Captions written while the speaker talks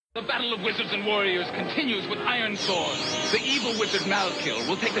The battle of wizards and warriors continues with Iron Sword. The evil wizard Malkil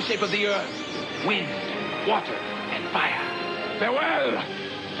will take the shape of the earth, wind, water, and fire. Farewell!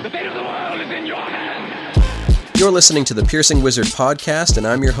 The fate of the world is in your hands! You're listening to the Piercing Wizard podcast, and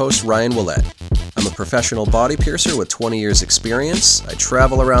I'm your host, Ryan Willett. I'm a professional body piercer with 20 years experience. I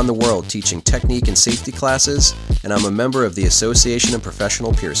travel around the world teaching technique and safety classes, and I'm a member of the Association of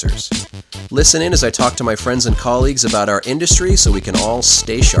Professional Piercers. Listen in as I talk to my friends and colleagues about our industry so we can all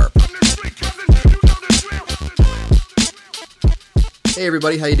stay sharp. Hey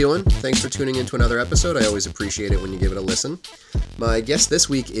everybody, how you doing? Thanks for tuning in to another episode. I always appreciate it when you give it a listen. My guest this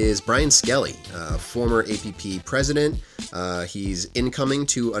week is Brian Skelly, former APP president. He's incoming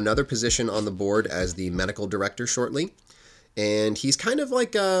to another position on the board as the medical director shortly. And he's kind of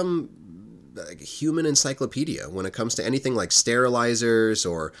like a human encyclopedia when it comes to anything like sterilizers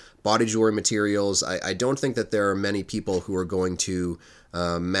or body jewelry materials. I don't think that there are many people who are going to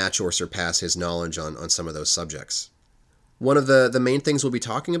match or surpass his knowledge on some of those subjects. One of the main things we'll be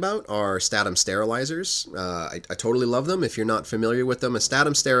talking about are Statim sterilizers. I totally love them. If you're not familiar with them, a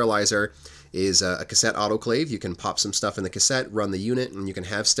Statim sterilizer is a cassette autoclave. You can pop some stuff in the cassette, run the unit, and you can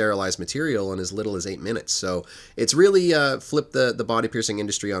have sterilized material in as little as 8 minutes. So it's really flipped the body piercing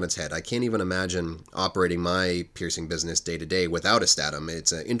industry on its head. I can't even imagine operating my piercing business day to day without a Statim.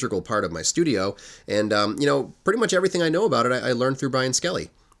 It's an integral part of my studio. And, pretty much everything I know about it, I learned through Brian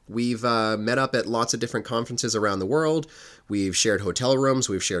Skelly. We've met up at lots of different conferences around the world. We've shared hotel rooms.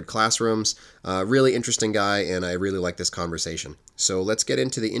 We've shared classrooms. Really interesting guy, and I really like this conversation. So let's get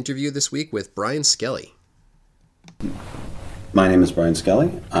into the interview this week with Brian Skelly. My name is Brian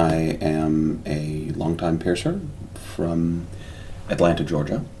Skelly. I am a longtime piercer from Atlanta,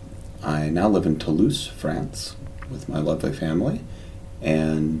 Georgia. I now live in Toulouse, France, with my lovely family,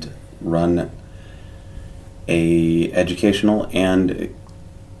 and run a educational and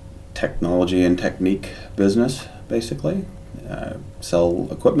technology and technique business, basically. Sell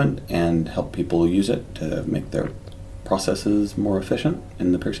equipment and help people use it to make their processes more efficient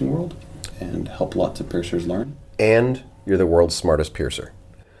in the piercing world and help lots of piercers learn. And you're the world's smartest piercer.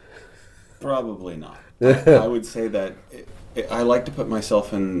 Probably not. I would say that I like to put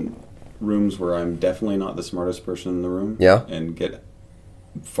myself in rooms where I'm definitely not the smartest person in the room. Yeah. And get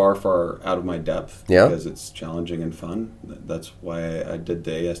far out of my depth. Yeah. Because it's challenging and fun. That's why I did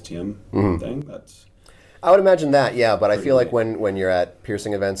the ASTM thing. I would imagine that, yeah, but I feel like when you're at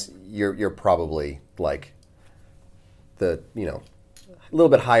piercing events, you're probably like a little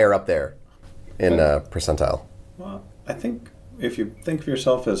bit higher up there in percentile. Well, I think if you think of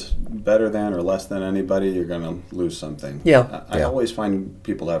yourself as better than or less than anybody, you're going to lose something. Yeah. I always find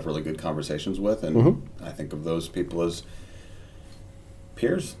people to have really good conversations with, and I think of those people as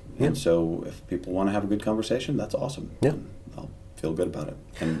peers. Yeah. And so if people want to have a good conversation, that's awesome. Yeah. And I'll feel good about it.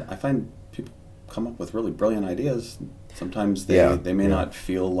 And I find people come up with really brilliant ideas. Sometimes they may not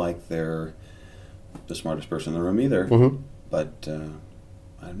feel like they're the smartest person in the room either. But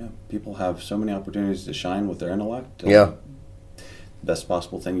I don't know. People have so many opportunities to shine with their intellect. The best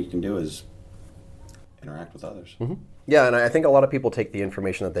possible thing you can do is interact with others. Yeah, and I think a lot of people take the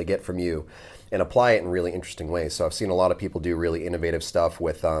information that they get from you and apply it in really interesting ways. So I've seen a lot of people do really innovative stuff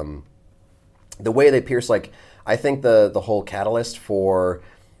with the way they pierce. Like, I think the whole catalyst for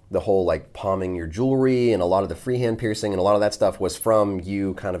the whole like palming your jewelry and a lot of the freehand piercing and a lot of that stuff was from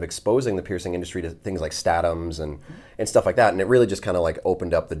you kind of exposing the piercing industry to things like Statims and stuff like that. And it really just kind of like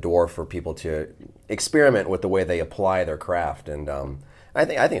opened up the door for people to experiment with the way they apply their craft. And I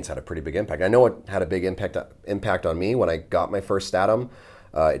think it's had a pretty big impact. I know it had a big impact on me when I got my first Statim.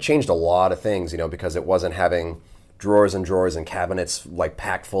 It changed a lot of things, because it wasn't having drawers and drawers and cabinets like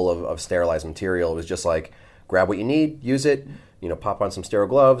packed full of sterilized material. It was just like, grab what you need, use it, pop on some sterile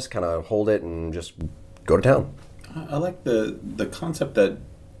gloves, kind of hold it and just go to town. I like the concept that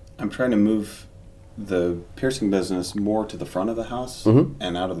I'm trying to move the piercing business more to the front of the house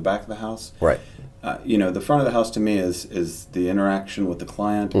and out of the back of the house. Right. The front of the house to me is the interaction with the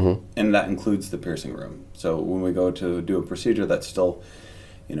client, and that includes the piercing room. So when we go to do a procedure that's still,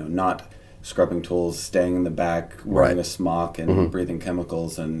 not scrubbing tools, staying in the back, wearing a smock and breathing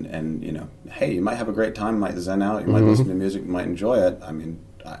chemicals and hey, you might have a great time, might zen out, you might listen to music, you might enjoy it. I mean,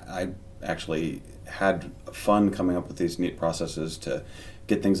 I actually had fun coming up with these neat processes to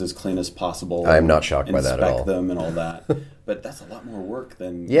get things as clean as possible. I am not shocked by that at all. Inspect them and all that. But that's a lot more work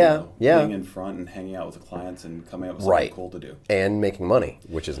than being in front and hanging out with the clients and coming up with something cool to do. And making money,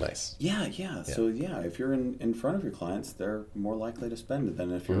 which is nice. Yeah. So if you're in front of your clients, they're more likely to spend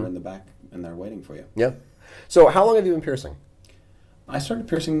than if you're in the back and they're waiting for you. Yeah. So how long have you been piercing? I started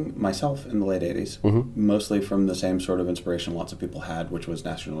piercing myself in the late 80s, mostly from the same sort of inspiration lots of people had, which was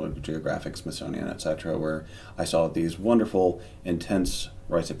National Geographic, Smithsonian, etc., where I saw these wonderful, intense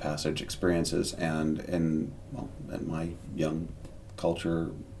rites of passage experiences, and in my young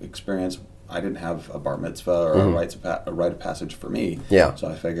culture experience, I didn't have a bar mitzvah or a rite of passage for me. Yeah. So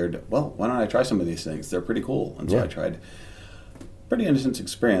I figured, well, why don't I try some of these things? They're pretty cool. And so I tried pretty intense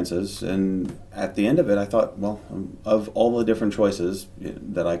experiences, and at the end of it, I thought, well, of all the different choices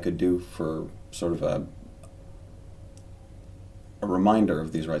that I could do for sort of a reminder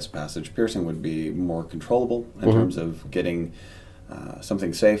of these rites of passage, piercing would be more controllable in terms of getting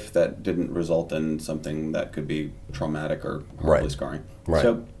something safe that didn't result in something that could be traumatic or horribly scarring. Right.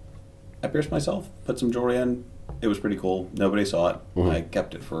 So I pierced myself, put some jewelry in. It was pretty cool. Nobody saw it. I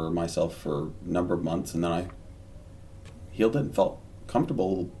kept it for myself for a number of months, and then I healed it and felt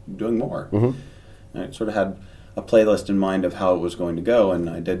comfortable doing more. I sort of had a playlist in mind of how it was going to go, and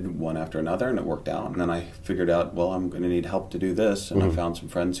I did one after another, and it worked out. And then I figured out, well, I'm going to need help to do this, and I found some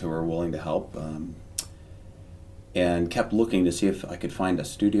friends who were willing to help, and kept looking to see if I could find a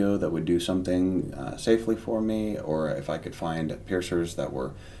studio that would do something safely for me, or if I could find piercers that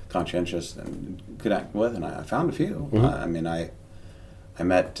were conscientious and could act with, and I found a few. I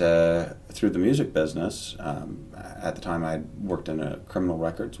met through the music business. At the time, I worked in a Criminal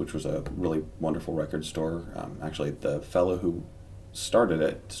Records, which was a really wonderful record store. Actually, the fellow who started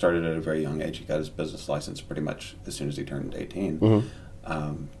at a very young age. He got his business license pretty much as soon as he turned 18.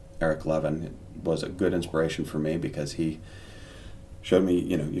 Eric Levin was a good inspiration for me because he showed me,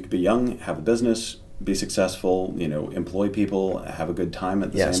 you could be young, have a business, be successful, employ people, have a good time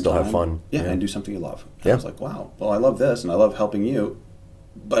at the same time. Yeah, still have fun. Yeah, and do something you love. I was like, wow, well, I love this, and I love helping you,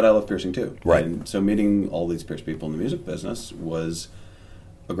 but I love piercing too. Right. And so meeting all these pierced people in the music business was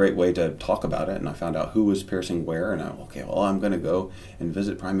a great way to talk about it, and I found out who was piercing where, and I'm going to go and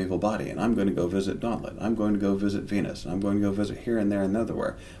visit Primeval Body, and I'm going to go visit Gauntlet, I'm going to go visit Venus, and I'm going to go visit here and there and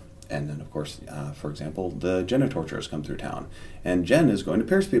everywhere. And then, of course, for example, the Jenna Torturers come through town, and Jen is going to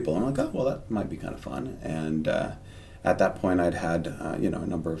pierce people. I'm like, oh, well, that might be kind of fun. And at that point, I'd had a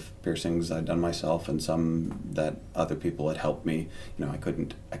number of piercings I'd done myself, and some that other people had helped me. I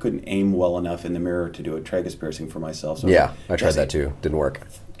couldn't aim well enough in the mirror to do a tragus piercing for myself. So I tried that too. Didn't work.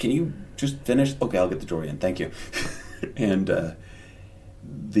 Can you just finish? Okay, I'll get the jewelry in. Thank you. And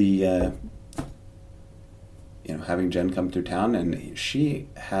having Jen come through town, and she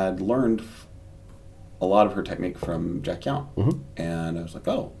had learned a lot of her technique from Jack Yount. And I was like,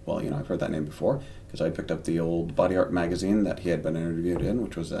 oh, well, I've heard that name before, because I picked up the old Body Art magazine that he had been interviewed in,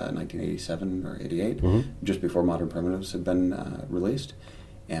 which was 1987 or 88, just before Modern Primitives had been released.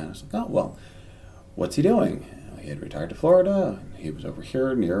 And I was like, oh, well, what's he doing? He had retired to Florida. He was over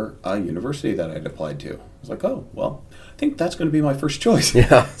here near a university that I'd applied to. I was like, oh, well, I think that's going to be my first choice.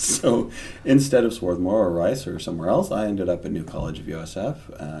 Yeah. So instead of Swarthmore or Rice or somewhere else, I ended up at New College of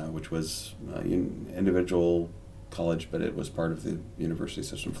USF, which was an individual college, but it was part of the University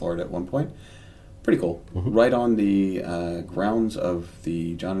System Florida at one point. Pretty cool. Right on the grounds of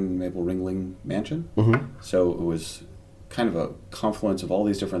the John and Mabel Ringling Mansion. So it was kind of a confluence of all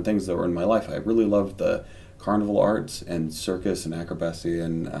these different things that were in my life. I really loved the carnival arts and circus and acrobacy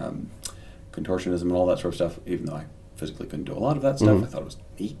and contortionism and all that sort of stuff, even though I physically couldn't do a lot of that stuff. I thought it was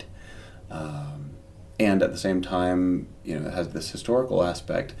neat. And at the same time, it has this historical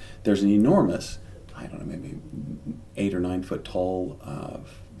aspect. There's an enormous, I don't know, maybe 8 or 9 foot tall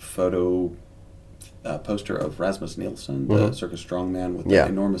photo poster of Rasmus Nielsen, the circus strongman with the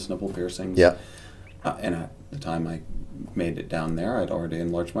enormous nipple piercings. And at the time I made it down there, I'd already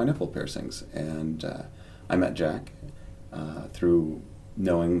enlarged my nipple piercings. And I met Jack through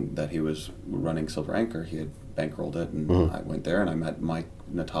knowing that he was running Silver Anchor. He had bankrolled it, and I went there, and I met Mike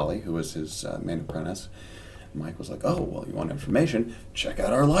Natali, who was his main apprentice. Mike was like, oh, well, you want information? Check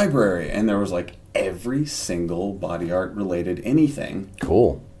out our library. And there was like every single body art related anything.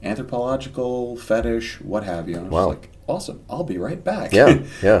 Cool. Anthropological, fetish, what have you. And I was like, awesome, I'll be right back.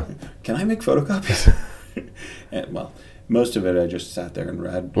 Yeah. Can I make photocopies? And, well, most of it I just sat there and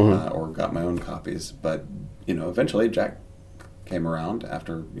read or got my own copies. But, eventually Jack came around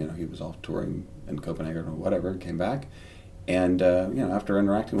after, he was off touring in Copenhagen or whatever, came back. And, after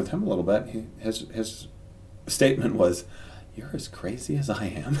interacting with him a little bit, his statement was, "You're as crazy as I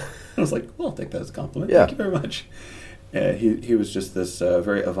am." I was like, well, I'll take that as a compliment. Thank you very much. He was just this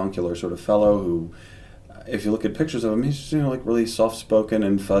very avuncular sort of fellow who, if you look at pictures of him, he's just, like really soft-spoken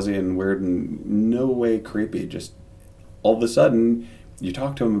and fuzzy and weird and no way creepy. Just all of a sudden, you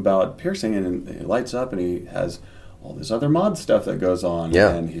talk to him about piercing and he lights up and he has all this other mod stuff that goes on.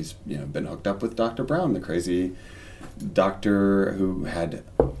 And he's been hooked up with Dr. Brown, the crazy doctor who had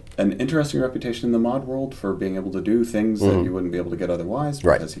an interesting reputation in the mod world for being able to do things that you wouldn't be able to get otherwise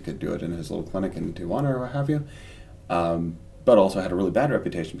because he could do it in his little clinic in Tijuana or what have you. But also had a really bad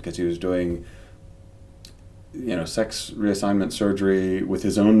reputation because he was doing, sex reassignment surgery with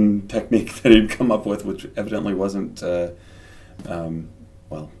his own technique that he'd come up with, which evidently wasn't,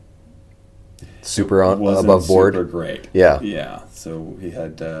 super wasn't above board. super great. Yeah. Yeah. So he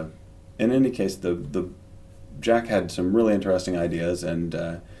had, in any case, the Jack had some really interesting ideas,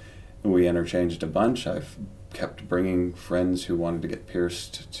 and we interchanged a bunch. I've kept bringing friends who wanted to get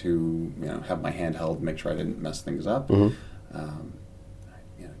pierced to, have my hand held, make sure I didn't mess things up.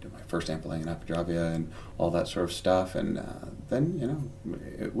 Did my first ampling and apodravia and all that sort of stuff, and then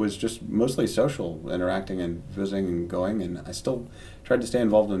it was just mostly social, interacting and visiting and going, and I still tried to stay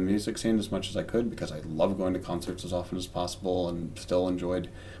involved in the music scene as much as I could because I love going to concerts as often as possible, and still enjoyed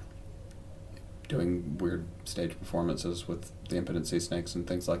doing weird stage performances with the Impotent Sea Snakes and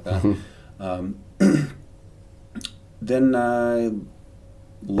things like that. Then I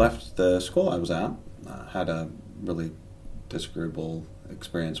left the school I was at, had a really disagreeable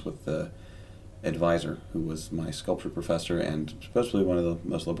experience with the advisor, who was my sculpture professor and supposedly one of the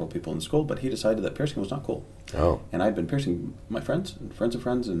most liberal people in the school, but he decided that piercing was not cool. Oh. And I'd been piercing my friends and friends of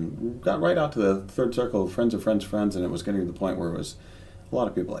friends, and got right out to the third circle of friends of friends' friends, and it was getting to the point where it was a lot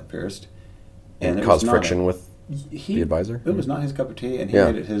of people I'd pierced. And it caused friction with the advisor? It was not his cup of tea, and he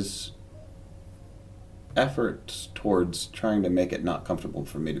made it his effort towards trying to make it not comfortable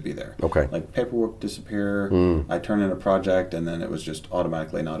for me to be there. Okay. Like paperwork disappear, I turn in a project, and then it was just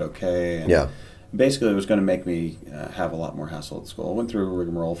automatically not okay. And basically, it was going to make me have a lot more hassle at school. I went through a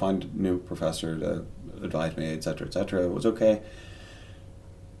rigmarole, find a new professor to advise me, et cetera, et cetera. It was okay.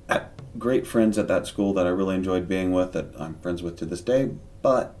 Great friends at that school that I really enjoyed being with, that I'm friends with to this day,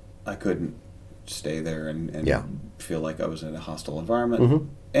 but I couldn't stay there and feel like I was in a hostile environment.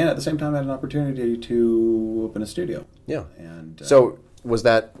 And at the same time, I had an opportunity to open a studio. Yeah. And so was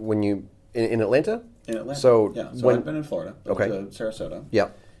that when you in Atlanta? In Atlanta. So I'd been in Florida. Okay. To Sarasota.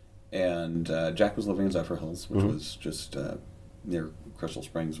 Yeah. And Jack was living in Zephyr Hills, which was just near Crystal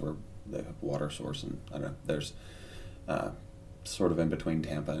Springs, where they have a water source, and I don't know. There's sort of in between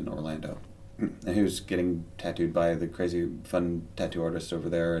Tampa and Orlando. And he was getting tattooed by the crazy fun tattoo artist over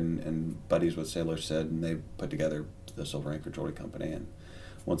there, and buddies with Sailor Sid, and they put together the Silver Anchor Jewelry Company. And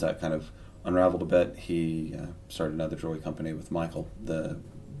once that kind of unraveled a bit, he started another jewelry company with Michael,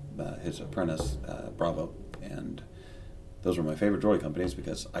 his apprentice, Bravo. And those were my favorite jewelry companies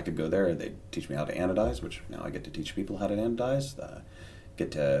because I could go there, they'd teach me how to anodize, which now I get to teach people how to anodize.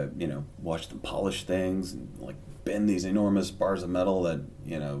 Get to, watch them polish things and like bend these enormous bars of metal that,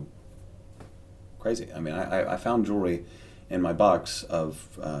 crazy. I mean, I found jewelry in my box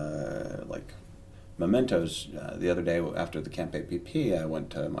of like mementos the other day after the Camp APP. I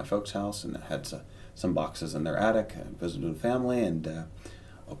went to my folks' house and had some boxes in their attic. I visited a family and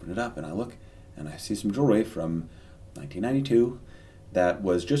opened it up, and I look and I see some jewelry from 1992 that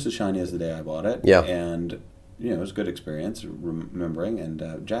was just as shiny as the day I bought it. Yeah. And it was a good experience remembering.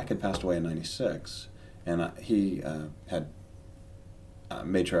 And Jack had passed away in '96, and he had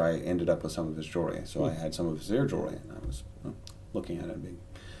made sure I ended up with some of his jewelry. So I had some of his ear jewelry, and I was looking at it and being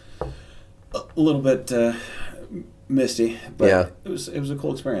a little bit misty, but it was a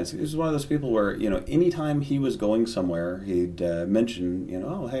cool experience. He was one of those people where, anytime he was going somewhere, he'd mention,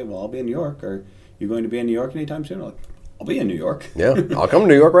 oh, hey, well, I'll be in New York. Are you going to be in New York anytime soon? I'm like, I'll be in New York. Yeah, I'll come to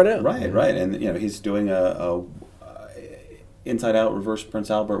New York right now. Right. And, he's doing a inside-out reverse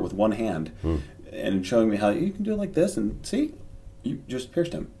Prince Albert with one hand and showing me how you can do it like this, and see, you just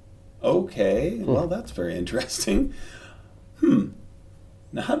pierced him. Okay, well, that's very interesting.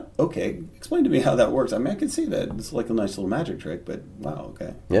 Now, explain to me how that works. I mean, I can see that. It's like a nice little magic trick, but wow,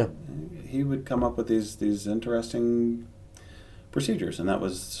 okay. Yeah. He would come up with these interesting procedures, and that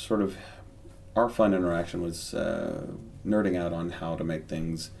was sort of our fun interaction, was nerding out on how to make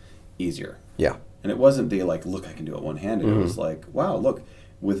things easier. Yeah. And it wasn't the, like, look, I can do it one-handed. It was like, wow, look,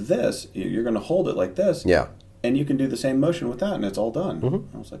 with this, you're going to hold it like this. Yeah. And you can do the same motion with that, and it's all done.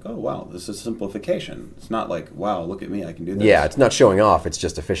 I was like, oh, wow, this is simplification. It's not like, wow, look at me, I can do this. Yeah, it's not showing off, it's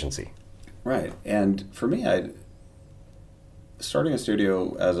just efficiency. Right. And for me, starting a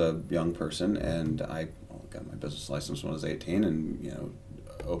studio as a young person, and I got my business license when I was 18, and,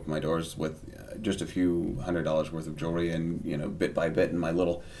 opened my doors with just a few $100s worth of jewelry, and, bit by bit in my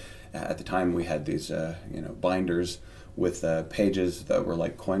little, at the time we had these, binders with pages that were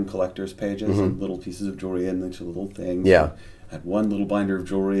like coin collectors pages and little pieces of jewelry in each little thing. Yeah. I had one little binder of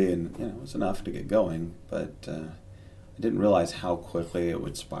jewelry, and it was enough to get going, but I didn't realize how quickly it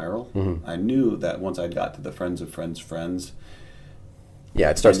would spiral. I knew that once I got to the friends of friends' friends,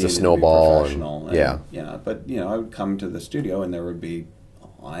 it starts to snowball. But I would come to the studio and there would be a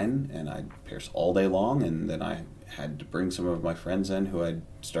line, and I'd pierce all day long, and then I had to bring some of my friends in who had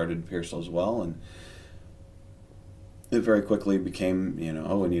started to pierce as well, and it very quickly became,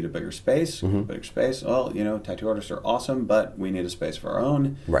 we need a bigger space. Bigger space. Well, tattoo artists are awesome, but we need a space of our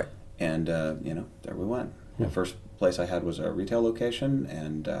own. Right. And, there we went. The first place I had was a retail location,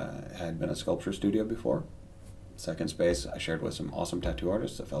 and had been a sculpture studio before. Second space I shared with some awesome tattoo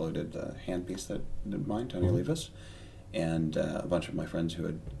artists. A fellow did the handpiece that did mine, Tony Olivas, and a bunch of my friends who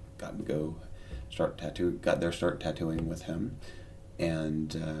had gotten to go got their start tattooing with him.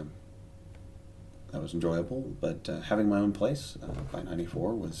 And that was enjoyable, but having my own place by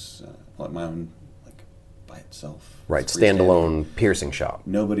 94 was my own, by itself. Right, standalone piercing shop.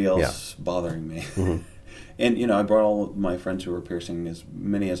 Nobody else bothering me. And, I brought all of my friends who were piercing, as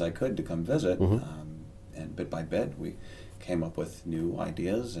many as I could, to come visit. And bit by bit, we came up with new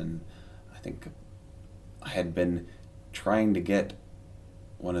ideas. And I think I had been trying to get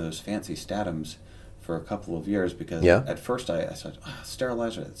one of those fancy Statums for a couple of years, because at first I said,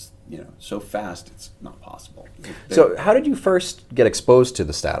 sterilizer, it's so fast, it's not possible. So how did you first get exposed to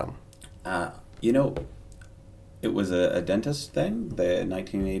the Statum? It was a dentist thing.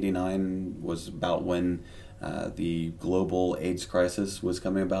 1989 was about when the global AIDS crisis was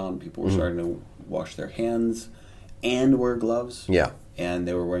coming about, and people were starting to wash their hands and wear gloves. Yeah. And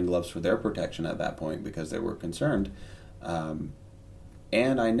they were wearing gloves for their protection at that point because they were concerned.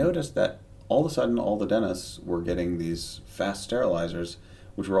 And I noticed that all of a sudden, all the dentists were getting these fast sterilizers,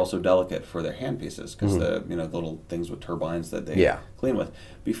 which were also delicate for their handpieces, because the little things with turbines that they clean with.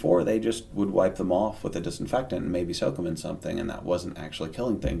 Before, they just would wipe them off with a disinfectant and maybe soak them in something, and that wasn't actually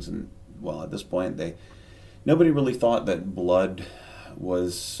killing things. And at this point, nobody really thought that blood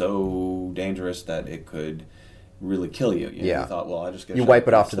was so dangerous that it could really kill you. You thought, I just get you wipe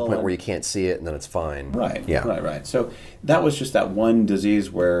it off to the point where you can't see it, and then it's fine. Right. Yeah. Right. So that was just that one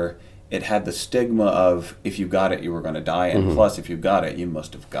disease where it had the stigma of, if you got it, you were going to die, and plus, if you got it, you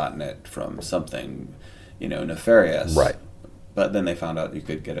must have gotten it from something, nefarious. Right. But then they found out you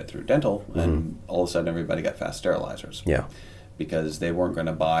could get it through dental, and all of a sudden everybody got fast sterilizers. Yeah. Because they weren't going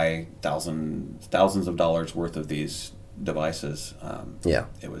to buy thousands of dollars worth of these devices.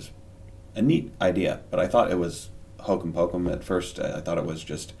 It was a neat idea, but I thought it was hokum pokum at first. I thought it was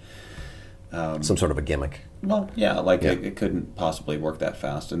just some sort of a gimmick. It couldn't possibly work that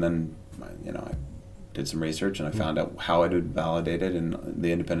fast. And then, I did some research, and I found out how it had validated, and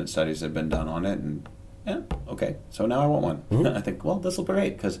the independent studies that had been done on it, and okay, so now I want one. I think, this will be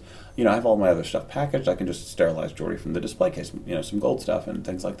great, because, I have all my other stuff packaged. I can just sterilize jewelry from the display case, some gold stuff and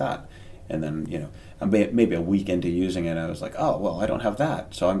things like that. And then, maybe a week into using it, I was like, I don't have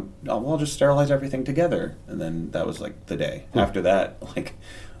that. So I'll just sterilize everything together. And then that was the day. After that,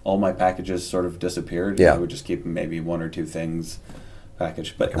 all my packages sort of disappeared. Yeah. I would just keep maybe one or two things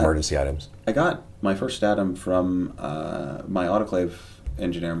packaged. But emergency items. I got my first Statum from my autoclave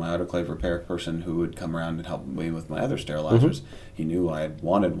engineer, my autoclave repair person, who would come around and help me with my other sterilizers. He knew I had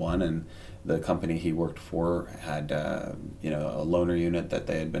wanted one, and the company he worked for had a loaner unit that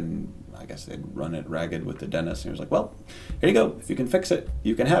they had been, I guess they'd run it ragged with the dentist. And he was like, here you go. If you can fix it,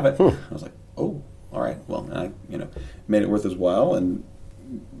 you can have it. I was like, all right. Well, and I made it worth his while and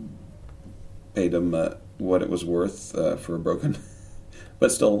paid him what it was worth for a broken,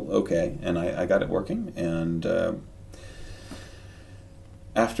 but still okay. And I got it working. And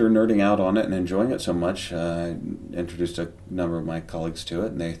after nerding out on it and enjoying it so much, I introduced a number of my colleagues to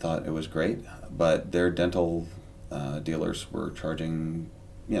it, and they thought it was great. But their dental dealers were charging,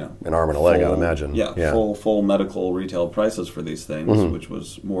 an arm and a leg, I'd imagine. Full medical retail prices for these things, which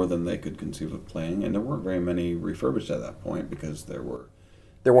was more than they could conceive of paying. And there weren't very many refurbished at that point, because there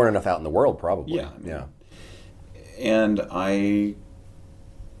weren't enough out in the world, probably. Yeah. And I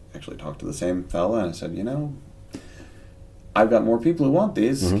actually talked to the same fella, and I said, I've got more people who want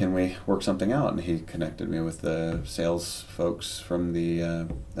these. Can we work something out? And he connected me with the sales folks from the,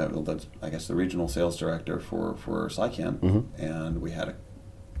 I guess, the regional sales director for Sycan. And we had a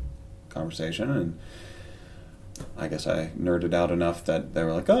conversation, and I guess I nerded out enough that they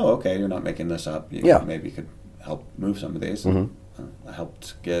were like, okay, you're not making this up. Maybe you could help move some of these. I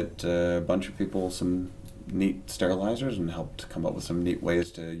helped get a bunch of people some neat sterilizers and helped come up with some neat ways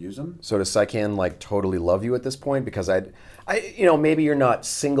to use them. So does Sycan totally love you at this point? Because I maybe you're not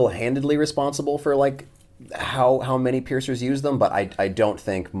single-handedly responsible for how many piercers use them, but I don't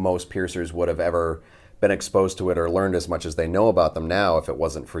think most piercers would have ever been exposed to it or learned as much as they know about them now if it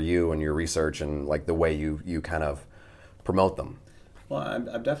wasn't for you and your research and the way you kind of promote them. Well,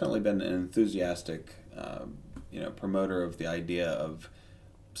 I've definitely been an enthusiastic, promoter of the idea of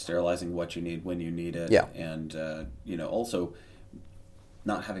sterilizing what you need when you need it, Yeah. and also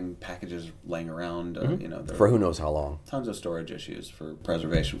not having packages laying around. There For who knows how long. tons of storage issues for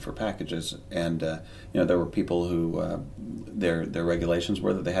preservation for packages, and there were people who their regulations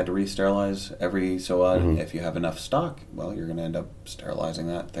were that they had to re-sterilize every so often. If you have enough stock, well, you're going to end up sterilizing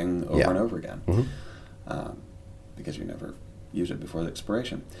that thing over and over again, because you never use it before the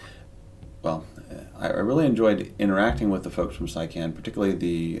expiration. Well, I really enjoyed interacting with the folks from SciCan, particularly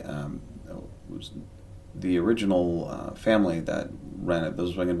the original family that ran it,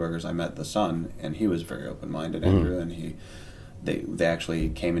 those Wingenbergers. I met the son, and he was very open-minded, Andrew, and they actually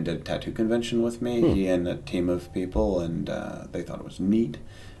came and did a tattoo convention with me, he and a team of people, and they thought it was neat,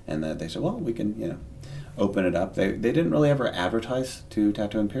 and that they said, well, we can, open it up. They didn't really ever advertise to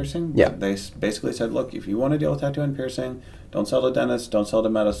tattoo and piercing. Yeah. They basically said, look, if you want to deal with tattoo and piercing, don't sell to dentists, don't sell to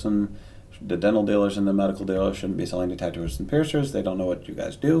medicine. The dental dealers and the medical dealers shouldn't be selling to tattooers and piercers. They don't know what you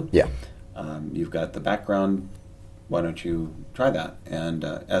guys do. Yeah. You've got the background. Why don't you try that? And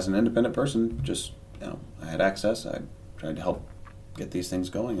as an independent person, just I had access. I tried to help get these things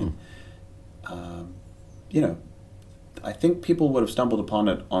going, and I think people would have stumbled upon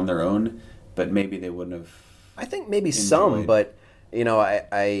it on their own, but maybe they wouldn't have. I think maybe some, but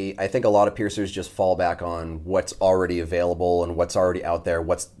I think a lot of piercers just fall back on what's already available and what's already out there.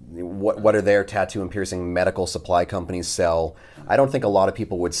 What are their tattoo and piercing medical supply companies sell? I don't think a lot of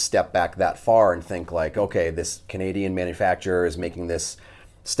people would step back that far and think like, okay, this Canadian manufacturer is making this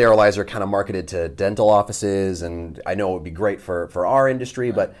sterilizer kind of marketed to dental offices, and I know it would be great for our industry,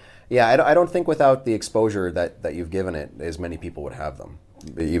 right. But yeah, I don't think without the exposure that you've given it, as many people would have them,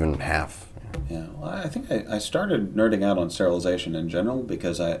 even half. Yeah, well, I think I started nerding out on sterilization in general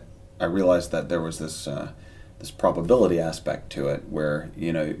because I realized that there was this probability aspect to it where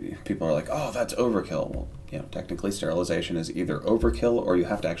people are like, oh, that's overkill. Well, technically sterilization is either overkill or you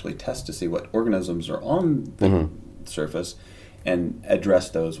have to actually test to see what organisms are on the surface and address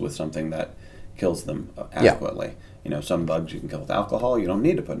those with something that kills them adequately. Yeah. Some bugs you can kill with alcohol. You don't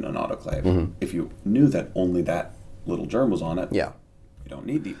need to put in an autoclave. If you knew that only that little germ was on it. Yeah. You don't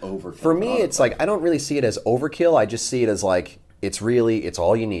need the overkill. For me, it's like I don't really see it as overkill. I just see it as like it's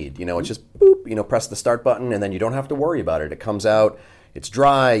all you need. It's just boop. Press the start button, and then you don't have to worry about it. It comes out. It's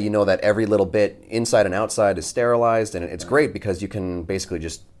dry. That every little bit inside and outside is sterilized, and it's great because you can basically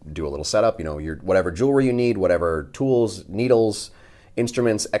just do a little setup. Your whatever jewelry you need, whatever tools, needles,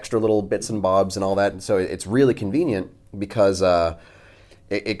 instruments, extra little bits and bobs, and all that. And so it's really convenient because.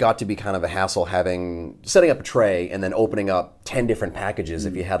 It got to be kind of a hassle setting up a tray and then opening up 10 different packages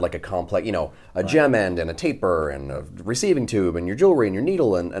if you had like a complex, a gem end and a taper and a receiving tube and your jewelry and your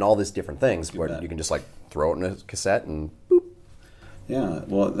needle and all these different things where you can just like throw it in a cassette and boop. Yeah,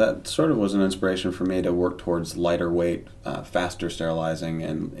 well, that sort of was an inspiration for me to work towards lighter weight, faster sterilizing,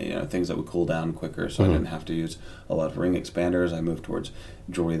 and things that would cool down quicker, so I didn't have to use a lot of ring expanders. I moved towards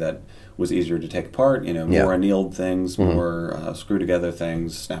jewelry that was easier to take apart. More annealed things, more screw together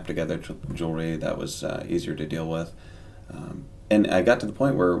things, snap together jewelry that was easier to deal with. And I got to the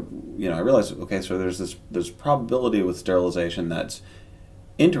point where I realized, okay, so there's probability with sterilization that's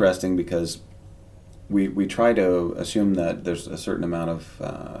interesting because. We try to assume that there's a certain amount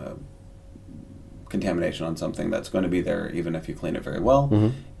of contamination on something that's going to be there even if you clean it very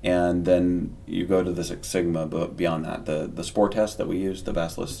well. And then you go to the Six Sigma beyond that. The spore test that we use, the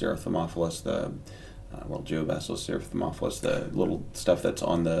Bacillus staphylococcus, the Geobacillus staphylococcus, the little stuff that's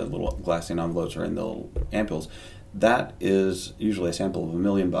on the little glassine envelopes or in the little ampules, that is usually a sample of 1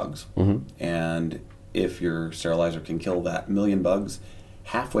 million bugs. And if your sterilizer can kill that 1 million bugs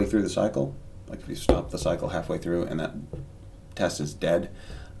halfway through the cycle, like if you stop the cycle halfway through and that test is dead,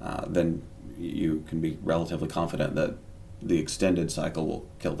 then you can be relatively confident that the extended cycle will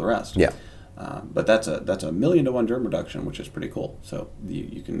kill the rest. Yeah. But that's a 1 million to 1 germ reduction, which is pretty cool. So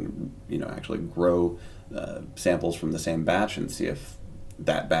you can actually grow samples from the same batch and see if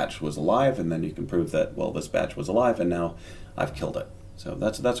that batch was alive, and then you can prove that this batch was alive and now I've killed it. So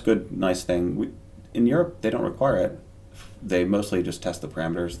that's a good, nice thing. In Europe, they don't require it. They mostly just test the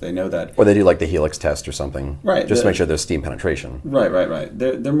parameters. They know that... Or they do like the helix test or something. Right. Just to make sure there's steam penetration. Right.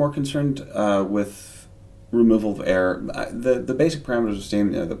 They're more concerned with removal of air. The basic parameters of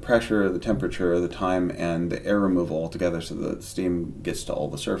steam, the pressure, the temperature, the time, and the air removal altogether so the steam gets to all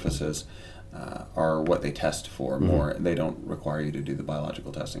the surfaces are what they test for more. They don't require you to do the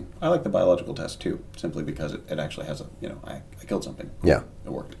biological testing. I like the biological test too, simply because it actually has I killed something. Yeah.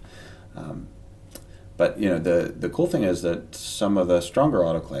 It worked. But the cool thing is that some of the stronger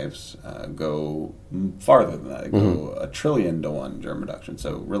autoclaves go farther than that. They go 1 trillion to 1 germ reduction.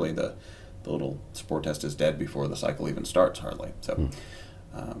 So really, the little spore test is dead before the cycle even starts, hardly. So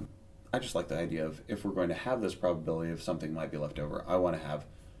I just like the idea of, if we're going to have this probability of something might be left over, I want to have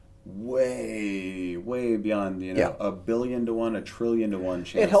way beyond 1 billion to 1, 1 trillion to 1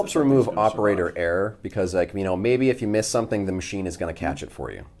 chance. It helps remove operator error, because maybe if you miss something, the machine is going to catch it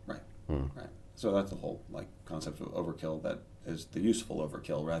for you. Right. Right. So that's the whole concept of overkill. That is the useful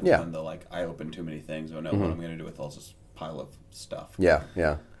overkill, rather than the I open too many things. Oh no, what am I going to do with all this pile of stuff? Yeah.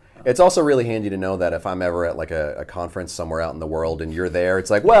 It's also really handy to know that if I'm ever at a conference somewhere out in the world and you're there,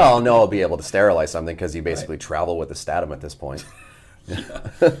 it's like, well, no, I'll be able to sterilize something, because you basically travel with the Statim at this point.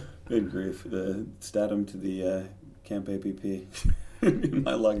 Good grief. The Statim to the Camp APP.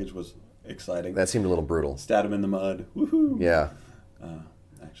 My luggage was exciting. That seemed a little brutal. Statim in the mud. Woohoo! Yeah.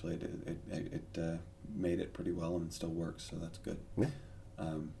 Actually, it made it pretty well, and it still works, so that's good. Yeah.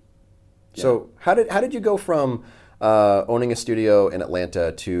 So how did you go from owning a studio in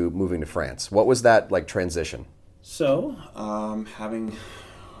Atlanta to moving to France? What was that transition? So, having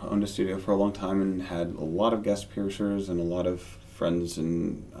owned a studio for a long time and had a lot of guest piercers and a lot of friends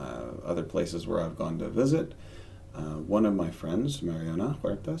in other places where I've gone to visit, one of my friends, Mariana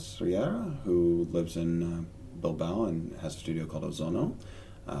Huertas Riera, who lives in Bilbao and has a studio called Ozono,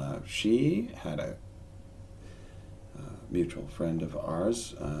 she had a mutual friend of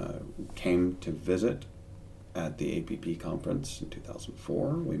ours came to visit at the APP conference in 2004.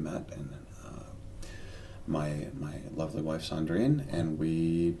 We met, and my lovely wife Sandrine, and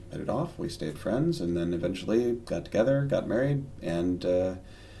we hit it off. We stayed friends, and then eventually got together, got married, and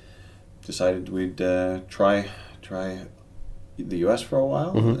decided we'd try the U.S. for a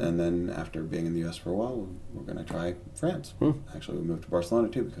while, and then after being in the U.S. for a while, we're going to try France. Actually, we moved to Barcelona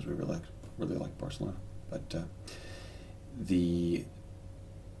too, because we really like Barcelona. But the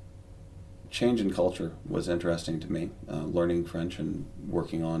change in culture was interesting to me. Learning French and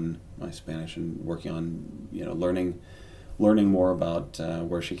working on my Spanish, and working on learning more about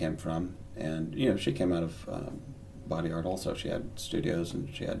where she came from. And she came out of body art also. She had studios,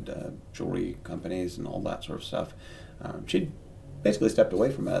 and she had jewelry companies and all that sort of stuff. She basically stepped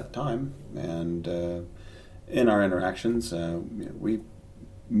away from it at the time, and in our interactions, we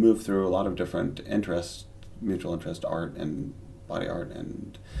moved through a lot of different interests, mutual interest, art and body art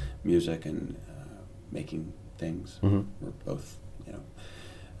and music and making things. We're both,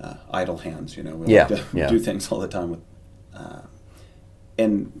 idle hands. We like to do things all the time.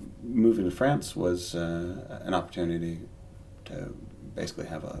 And moving to France was an opportunity to basically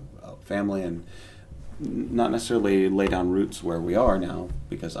have a family and not necessarily lay down roots where we are now,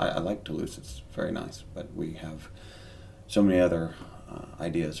 because I like Toulouse. It's very nice, but we have so many other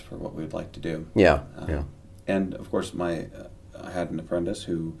ideas for what we'd like to do. And of course, I had an apprentice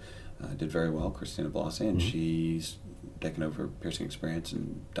who did very well, Christina Blasi, and she's taken over Piercing Experience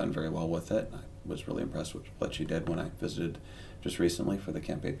and done very well with it. I was really impressed with what she did when I visited just recently for the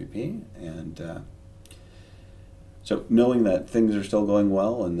Camp APP. And so knowing that things are still going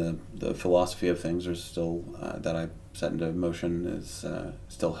well, and the philosophy of things are still, that I set into motion, is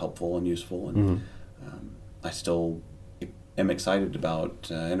still helpful and useful. And I still am excited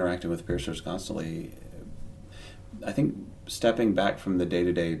about interacting with piercers constantly. I think stepping back from the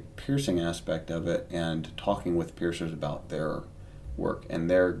day-to-day piercing aspect of it and talking with piercers about their work and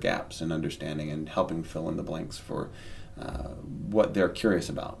their gaps in understanding, and helping fill in the blanks for what they're curious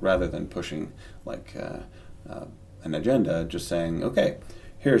about, rather than pushing an agenda, just saying, okay,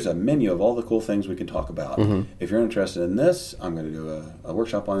 here's a menu of all the cool things we can talk about. If you're interested in this, I'm going to do a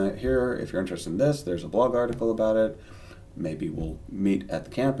workshop on it here. If you're interested in this, there's a blog article about it. Maybe we'll meet at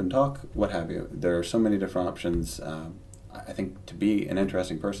the camp and talk, what have you. There are so many different options. I think to be an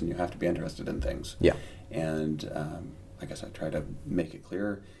interesting person, you have to be interested in things. And I guess I try to make it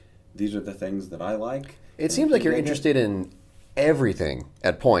clear, these are the things that I like. It seems like you're interested in everything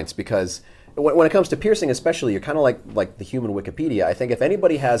at points, because when it comes to piercing especially, you're kind of like the human Wikipedia. I think if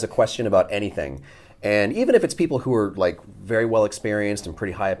anybody has a question about anything, and even if it's people who are very well experienced and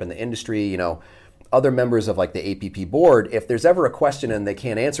pretty high up in the industry, other members of the APP board, if there's ever a question and they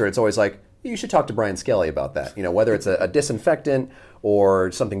can't answer it, it's always you should talk to Brian Skelly about that. Whether it's a disinfectant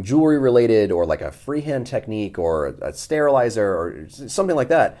or something jewelry related, or a freehand technique or a sterilizer or something like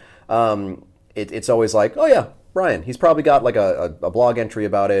that. It's always oh yeah, Brian, he's probably got a blog entry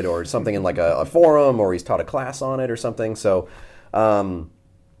about it, or something in a forum, or he's taught a class on it or something. So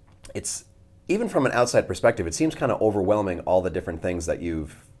it's, even from an outside perspective, it seems kind of overwhelming, all the different things that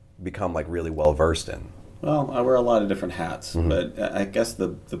you've become really well versed in. Well, I wear a lot of different hats, but I guess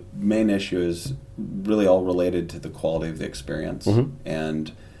the main issue is really all related to the quality of the experience.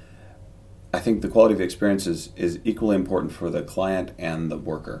 And I think the quality of the experience is equally important for the client and the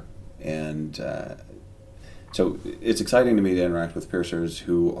worker. And so it's exciting to me to interact with piercers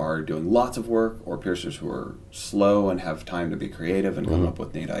who are doing lots of work, or piercers who are slow and have time to be creative and come up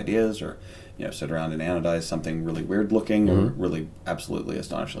with neat ideas, or sit around and anodize something really weird looking or really absolutely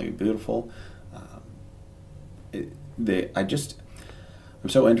astonishingly beautiful. I'm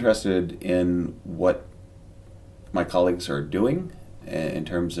so interested in what my colleagues are doing in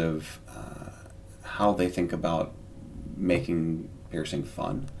terms of how they think about making piercing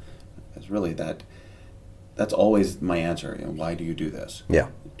fun. It's really that's always my answer. Why do you do this? Yeah.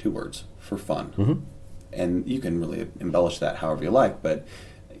 2 words: for fun. And you can really embellish that however you like, but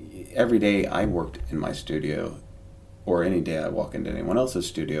every day I worked in my studio, or any day I walk into anyone else's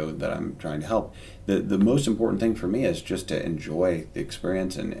studio that I'm trying to help, the most important thing for me is just to enjoy the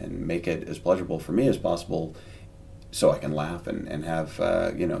experience and make it as pleasurable for me as possible, so I can laugh and have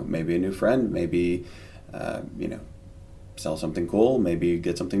maybe a new friend, maybe sell something cool, maybe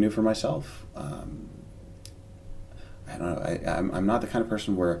get something new for myself. I don't know. I'm not the kind of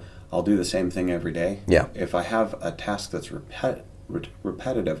person where I'll do the same thing every day. Yeah. If I have a task that's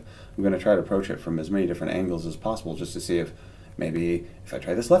repetitive, I'm going to try to approach it from as many different angles as possible, just to see if maybe if I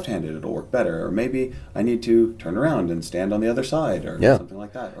try this left-handed, it'll work better, or maybe I need to turn around and stand on the other side, or something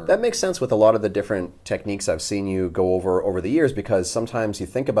like that. Or, that makes sense with a lot of the different techniques I've seen you go over the years, because sometimes you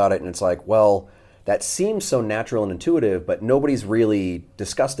think about it and it's like, well, that seems so natural and intuitive, but nobody's really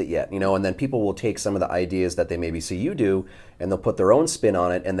discussed it yet, and then people will take some of the ideas that they maybe see you do and they'll put their own spin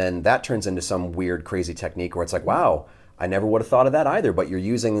on it, and then that turns into some weird, crazy technique where it's like, wow, I never would have thought of that either, but you're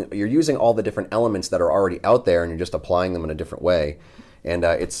using all the different elements that are already out there and you're just applying them in a different way. And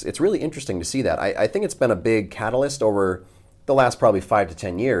it's really interesting to see that. I think it's been a big catalyst over the last probably 5 to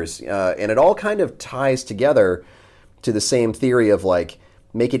 10 years. And it all kind of ties together to the same theory of like,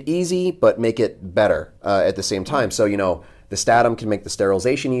 make it easy, but make it better at the same time. So, the Statim can make the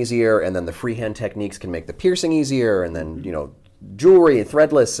sterilization easier, and then the freehand techniques can make the piercing easier, and then, jewelry and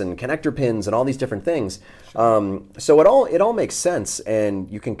threadless and connector pins and all these different things. So it all makes sense, and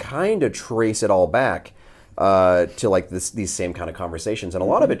you can kind of trace it all back to like these same kind of conversations, and a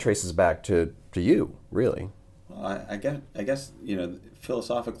lot of it traces back to you, really. Well, I guess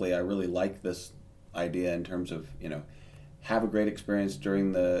philosophically, I really like this idea in terms of have a great experience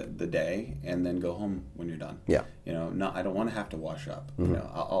during the day and then go home when you're done. Yeah. I don't want to have to wash up.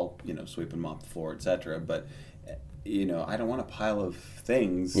 I'll sweep and mop the floor, etc. But I don't want a pile of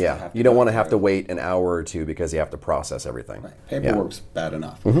things. Yeah. You don't want to have to wait an hour or two because you have to process everything. Right. Paperwork's bad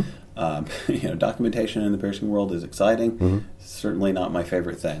enough. Documentation in the piercing world is exciting. Certainly not my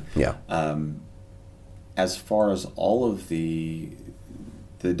favorite thing. Yeah. As far as all of the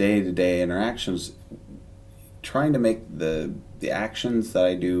day-to-day interactions, trying to make the actions that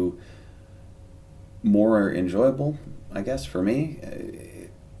I do more enjoyable, I guess, for me.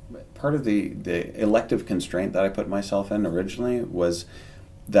 Part of the elective constraint that I put myself in originally was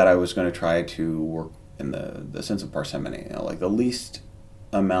that I was going to try to work in the sense of parsimony, like the least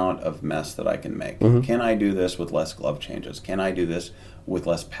amount of mess that I can make. Can I do this with less glove changes? Can I do this with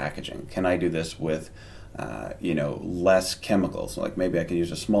less packaging? Can I do this with less chemicals? Like maybe I can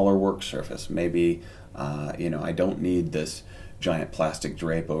use a smaller work surface. Maybe I don't need this giant plastic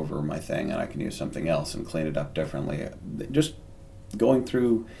drape over my thing, and I can use something else and clean it up differently. Just going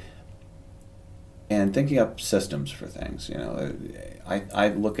through and thinking up systems for things. I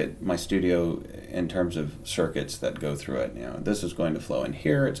look at my studio in terms of circuits that go through it. This is going to flow in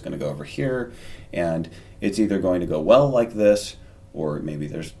here, it's going to go over here, and it's either going to go well like this, or maybe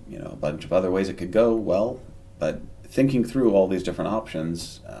there's a bunch of other ways it could go well. But thinking through all these different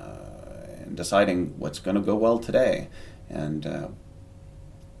options and deciding what's going to go well today. And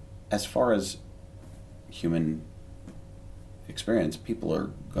as far as human experience, people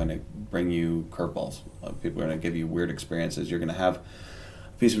are going to bring you curveballs. People are going to give you weird experiences. You're going to have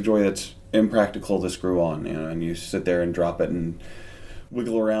a piece of jewelry that's impractical to screw on, and you sit there and drop it and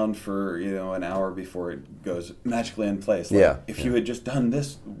wiggle around for an hour before it goes magically in place. If you had just done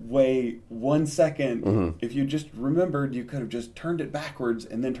this way 1 second, if you just remembered, you could have just turned it backwards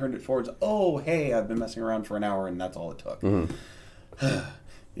and then turned it forwards. Oh, hey, I've been messing around for an hour, and that's all it took.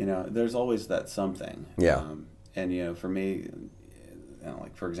 There's always that something. And for me,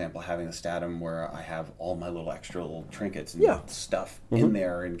 like for example, having a Statim where I have all my little extra little trinkets and stuff in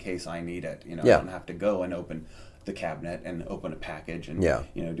there in case I need it. I don't have to go and open the cabinet and open a package and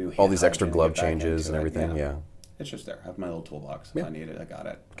do all these extra glove changes and everything. It's just there. I have my little toolbox. If I need it, I got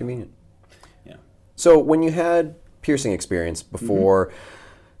it. Convenient. So when you had piercing experience before,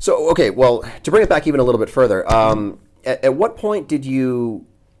 so okay, well, to bring it back even a little bit further, at what point did you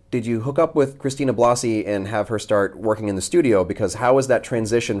hook up with Christina Blasi and have her start working in the studio? Because how was that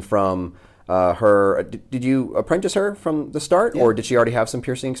transition from her? Did you apprentice her from the start, or did she already have some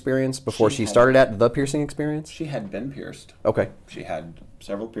piercing experience before she started at the piercing experience? She had been pierced. Okay. She had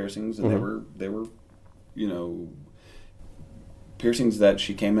several piercings, and they were, piercings that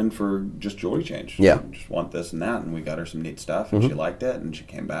she came in for just jewelry change. Yeah. Just want this and that, and we got her some neat stuff, and she liked it, and she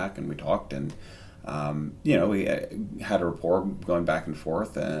came back, and we talked, and we had a rapport going back and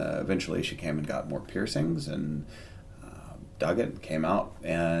forth. Eventually, she came and got more piercings, and dug it, came out,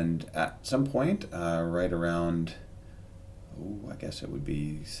 and at some point, right around, I guess it would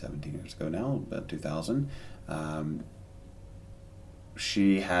be 17 years ago now, about 2000,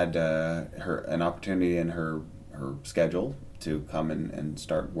 she had an opportunity in her schedule to come and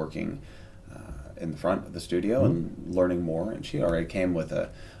start working in the front of the studio and learning more. And she already came with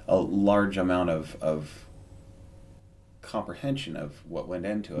a large amount of comprehension of what went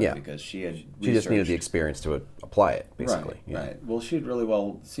into it, because she had researched. She just needed the experience to apply it, basically. Right. Well, she'd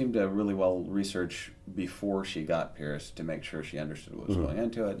seemed to really well research before she got pierced to make sure she understood what was going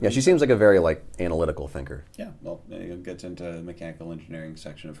into it. Yeah, she seems like a very analytical thinker. Yeah, well, it gets into the mechanical engineering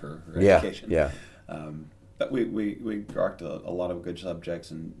section of her education. Yeah. But we rocked a lot of good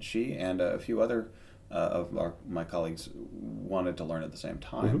subjects, and she and a few other of my colleagues wanted to learn at the same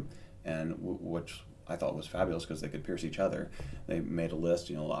time, and which I thought was fabulous because they could pierce each other. They made a list,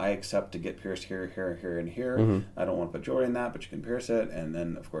 I accept to get pierced here, here, here, and here. I don't want to put jewelry in that, but you can pierce it. And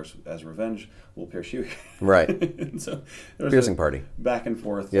then, of course, as revenge, we'll pierce you. Right. And so there was piercing party. Back and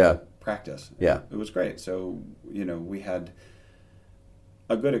forth practice. Yeah. It was great. So, we had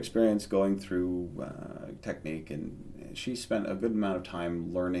a good experience going through technique, and she spent a good amount of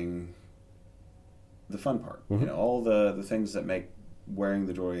time learning the fun part. All the things that make wearing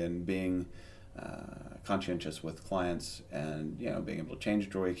the jewelry and being conscientious with clients, and being able to change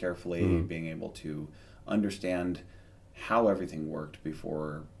jewelry carefully, being able to understand how everything worked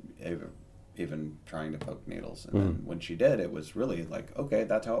before even trying to poke needles. And then when she did, it was really like, okay,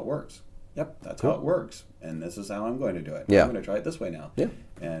 that's how it works. Yep, that's how it works, and this is how I'm going to do it. Yeah. I'm going to try it this way now. Yeah.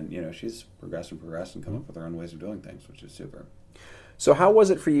 And she's progressed and come up with her own ways of doing things, which is super. So how was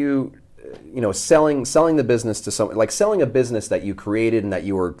it for you, selling the business to someone, like selling a business that you created and that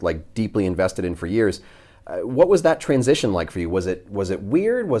you were deeply invested in for years? What was that transition like for you? Was it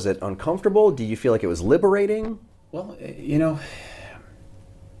weird? Was it uncomfortable? Do you feel like it was liberating? Well,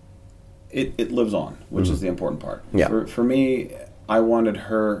 it lives on, which is the important part. Yeah. For me, I wanted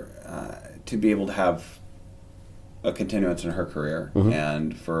her to be able to have a continuance in her career,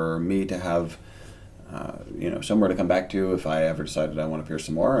 and for me to have somewhere to come back to if I ever decided I want to pierce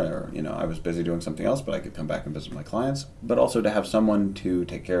some more, or I was busy doing something else, but I could come back and visit my clients. But also to have someone to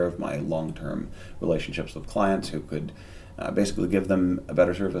take care of my long-term relationships with clients, who could basically give them a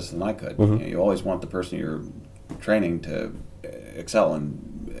better service than I could. You always want the person you're training to excel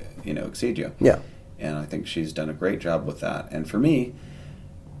and exceed you. Yeah. And I think she's done a great job with that. And for me,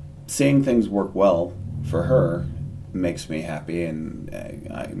 seeing things work well for her makes me happy, and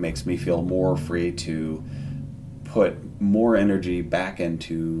makes me feel more free to put more energy back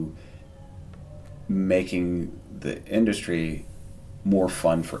into making the industry more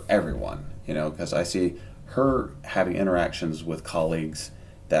fun for everyone. Because I see her having interactions with colleagues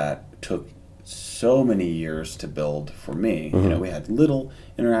that took so many years to build for me. We had little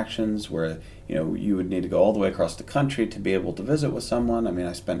interactions where you would need to go all the way across the country to be able to visit with someone. I mean,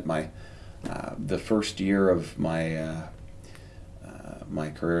 I spent the first year of my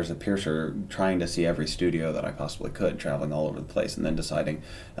career as a piercer trying to see every studio that I possibly could, traveling all over the place, and then deciding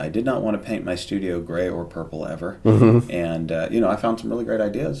I did not want to paint my studio gray or purple ever. And I found some really great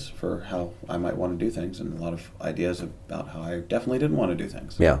ideas for how I might want to do things, and a lot of ideas about how I definitely didn't want to do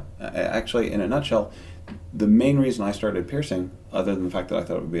things. Yeah. Actually, in a nutshell, the main reason I started piercing, other than the fact that I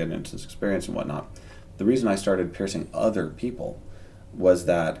thought it would be an intense experience and whatnot, the reason I started piercing other people was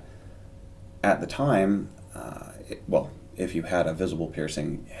that at the time, if you had a visible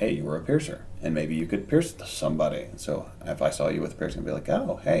piercing, hey, you were a piercer, and maybe you could pierce somebody. So if I saw you with a piercing, I'd be like,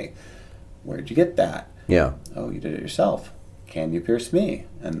 oh, hey, where'd you get that? Yeah. Oh, you did it yourself. Can you pierce me?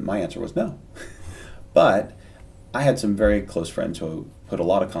 And my answer was no. But I had some very close friends who put a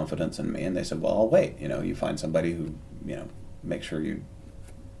lot of confidence in me, and they said, well, I'll wait. You find somebody who, make sure you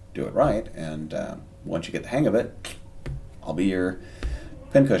do it right, and once you get the hang of it, I'll be your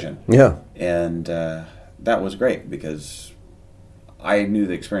pincushion. Yeah. And that was great, because I knew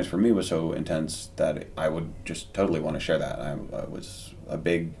the experience for me was so intense that I would just totally want to share that. I was a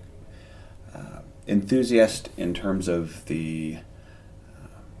big enthusiast in terms of the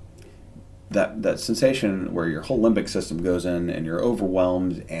that sensation where your whole limbic system goes in and you're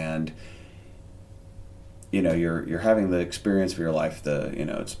overwhelmed, and you're having the experience of your life.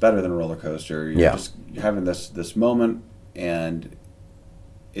 It's better than a roller coaster. You're having this moment, and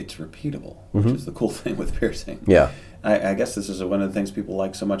it's repeatable, which is the cool thing with piercing. Yeah. I guess this is one of the things people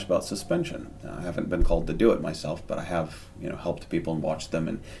like so much about suspension. I haven't been called to do it myself, but I have helped people and watched them,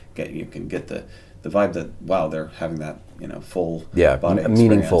 and you can get the vibe that, wow, they're having that full body experience.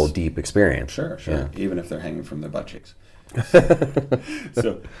 Meaningful, deep experience. Sure, Yeah. Even if they're hanging from their butt cheeks.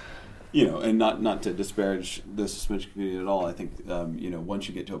 So, and not to disparage the suspension community at all. I think once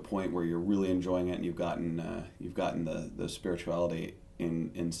you get to a point where you're really enjoying it and you've gotten the spirituality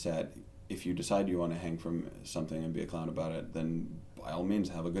in set, if you decide you want to hang from something and be a clown about it, then by all means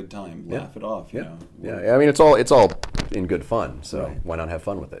have a good time, laugh it off. Yeah. I mean, it's all in good fun, so why not have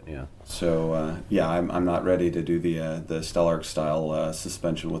fun with it? Yeah. So I'm not ready to do the Stellark style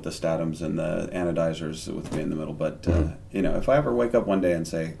suspension with the statums and the anodizers with me in the middle. But if I ever wake up one day and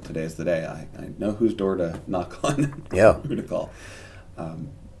say today's the day, I know whose door to knock on. Yeah. Who to call.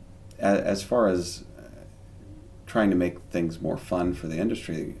 As far as trying to make things more fun for the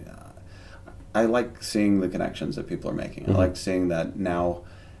industry, I like seeing the connections that people are making. I like seeing that now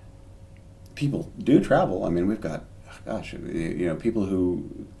people do travel. I mean, we've got, people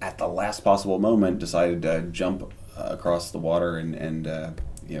who at the last possible moment decided to jump across the water and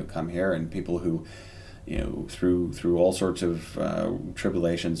come here, and people who, through all sorts of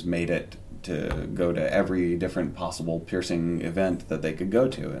tribulations made it to go to every different possible piercing event that they could go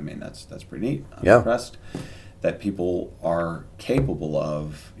to. I mean, that's pretty neat. I'm impressed that people are capable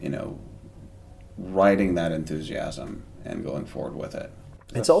of, riding that enthusiasm and going forward with it.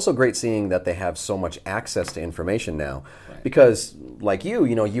 It's also great seeing that they have so much access to information now, because like you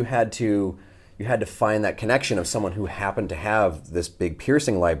had to find that connection of someone who happened to have this big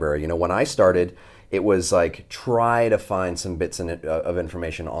piercing library. When I started, it was like try to find some bits of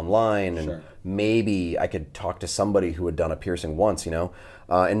information online, and maybe I could talk to somebody who had done a piercing once,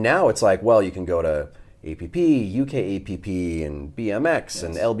 and now it's like, well, you can go to APP, UK APP, and BMX,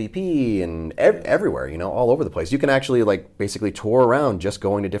 and LBP, and everywhere, all over the place. You can actually basically tour around just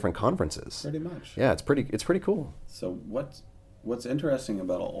going to different conferences. Pretty much. Yeah, it's pretty cool. So what's interesting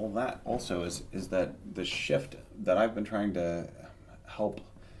about all that also is that the shift that I've been trying to help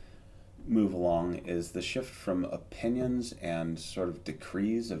move along is the shift from opinions and sort of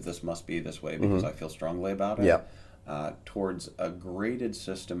decrees of this must be this way because I feel strongly about it, towards a graded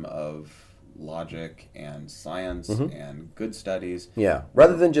system of logic and science and good studies. Yeah,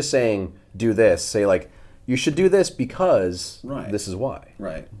 rather than just saying do this, say you should do this because this is why.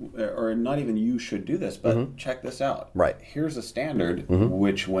 Right. Or not even you should do this, but check this out. Right. Here's a standard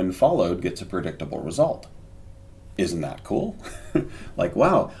which when followed gets a predictable result. Isn't that cool?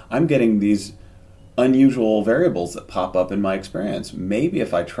 Wow, I'm getting these unusual variables that pop up in my experience. Maybe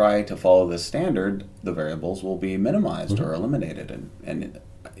if I try to follow this standard, the variables will be minimized or eliminated. And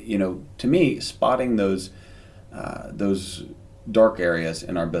to me, spotting those dark areas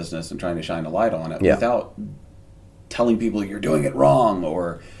in our business and trying to shine a light on it without telling people you're doing it wrong,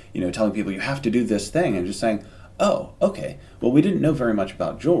 or telling people you have to do this thing, and just saying, oh, okay, well, we didn't know very much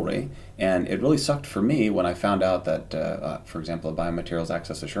about jewelry, and it really sucked for me when I found out that, for example, the Biomaterials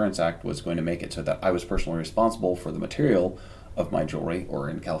Access Assurance Act was going to make it so that I was personally responsible for the material of my jewelry, or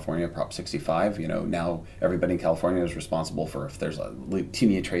in California, Prop 65, now everybody in California is responsible for if there's a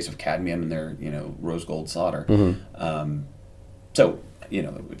teeny trace of cadmium in their, rose gold solder. So,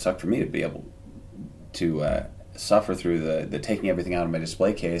 it sucked for me to be able to suffer through the taking everything out of my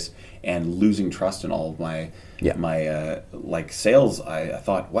display case and losing trust in all of my sales. I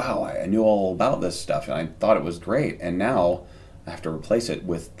thought, wow, I knew all about this stuff and I thought it was great, and now I have to replace it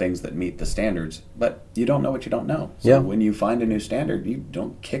with things that meet the standards, but you don't know what you don't know. So when you find a new standard, you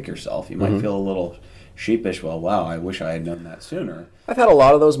don't kick yourself. You might feel a little sheepish. Well, wow, I wish I had known that sooner. I've had a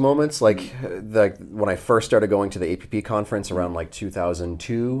lot of those moments, like when I first started going to the APP conference around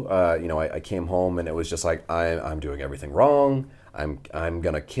 2002. I came home and it was just like I'm doing everything wrong. I'm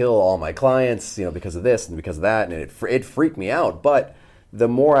gonna kill all my clients, because of this and because of that, and it freaked me out. But the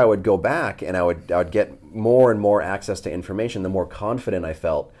more I would go back and I would get more and more access to information, the more confident I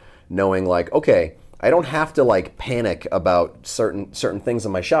felt, knowing okay, I don't have to panic about certain things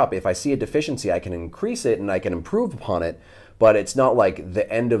in my shop. If I see a deficiency, I can increase it and I can improve upon it. But it's not the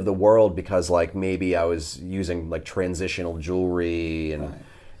end of the world because maybe I was using transitional jewelry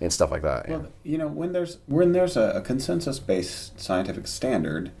and stuff like that. Well, when there's a consensus-based scientific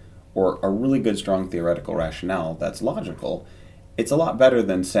standard or a really good strong theoretical rationale that's logical, it's a lot better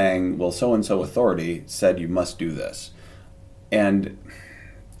than saying, well, so-and-so authority said you must do this. And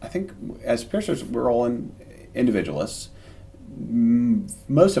I think as piercers, we're all individualists.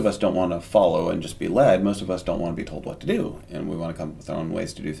 Most of us don't want to follow and just be led. Most of us don't want to be told what to do. And we want to come up with our own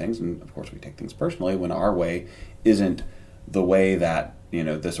ways to do things. And of course, we take things personally when our way isn't the way that,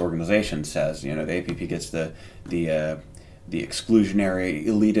 this organization says. The APP gets the exclusionary,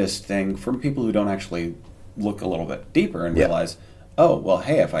 elitist thing from people who don't actually look a little bit deeper and realize, oh, well,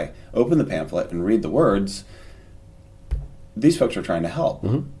 hey, if I open the pamphlet and read the words, these folks are trying to help.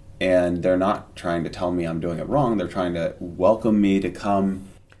 Mm-hmm. And they're not trying to tell me I'm doing it wrong. They're trying to welcome me to come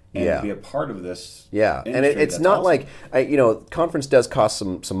and be a part of this. Yeah, and it's not awesome. Like, conference does cost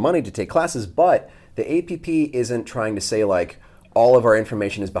some money to take classes, but the APP isn't trying to say, like, all of our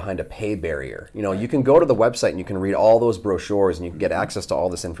information is behind a pay barrier. You can go to the website and you can read all those brochures and you can get access to all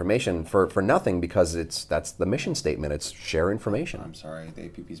this information for nothing, because that's the mission statement. It's share information. I'm sorry, the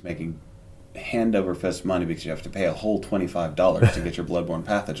APP is making hand over fist money because you have to pay a whole $25 to get your bloodborne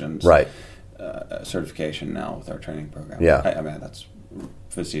pathogens certification now with our training program. Yeah. I mean, that's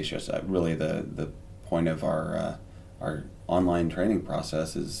facetious. Really, the point of our online training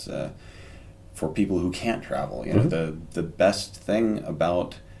process is for people who can't travel. The best thing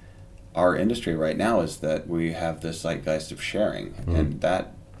about our industry right now is that we have this zeitgeist of sharing, and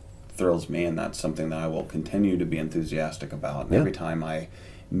that thrills me, and that's something that I will continue to be enthusiastic about. And every time I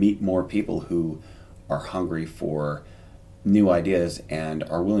meet more people who are hungry for new ideas and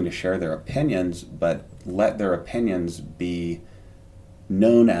are willing to share their opinions, but let their opinions be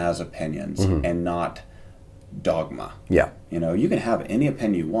known as opinions and not dogma. Yeah. You can have any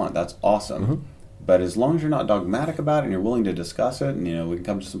opinion you want. That's awesome. But as long as you're not dogmatic about it and you're willing to discuss it, and we can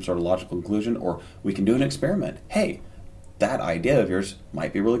come to some sort of logical conclusion, or we can do an experiment. Hey, that idea of yours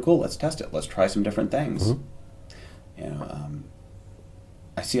might be really cool. Let's test it. Let's try some different things.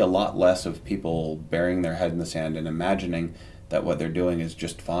 I see a lot less of people burying their head in the sand and imagining that what they're doing is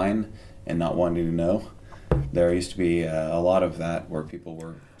just fine and not wanting to know. There used to be a lot of that where people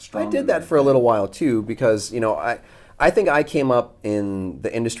were strong. I did that for a little while too, because I think I came up in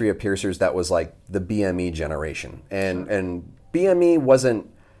the industry of piercers that was like the BME generation, and BME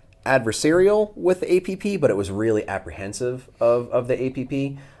wasn't adversarial with the APP, but it was really apprehensive of the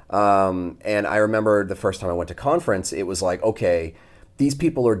APP. And I remember the first time I went to conference, it was like, okay, these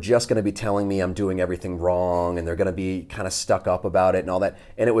people are just going to be telling me I'm doing everything wrong, and they're going to be kind of stuck up about it and all that.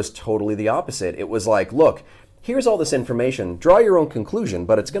 And it was totally the opposite. It was like, look, here's all this information. Draw your own conclusion,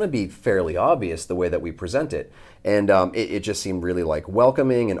 but it's going to be fairly obvious the way that we present it. And it just seemed really like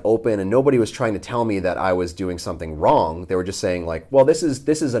welcoming and open, and nobody was trying to tell me that I was doing something wrong. They were just saying like, well, this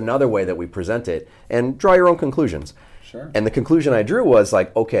is another way that we present it, and draw your own conclusions. Sure. And the conclusion I drew was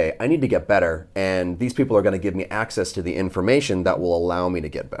like, okay, I need to get better, and these people are going to give me access to the information that will allow me to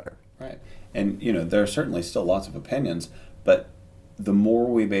get better. Right. And, there are certainly still lots of opinions, but the more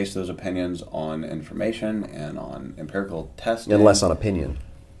we base those opinions on information and on empirical testing... And less on opinion.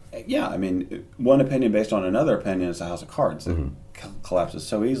 Yeah, I mean, one opinion based on another opinion is a house of cards that collapses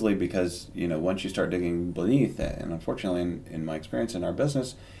so easily because, once you start digging beneath it, and unfortunately in my experience in our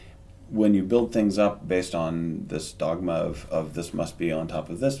business, when you build things up based on this dogma of this must be on top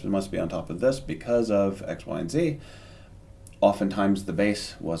of this, it must be on top of this because of X, Y, and Z, oftentimes the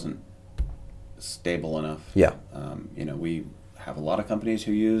base wasn't stable enough. Yeah. We have a lot of companies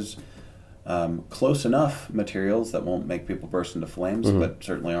who use close enough materials that won't make people burst into flames, but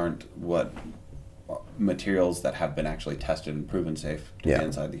certainly aren't what materials that have been actually tested and proven safe to be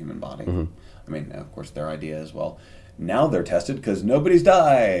inside the human body. I mean, of course, their idea is, well, now they're tested because nobody's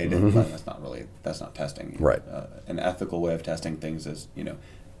died. But that's not testing. Right. An ethical way of testing things is,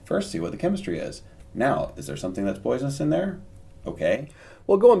 first see what the chemistry is. Now, is there something that's poisonous in there? Okay.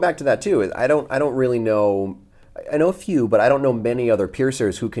 Well, going back to that too, I don't really know. I know a few, but I don't know many other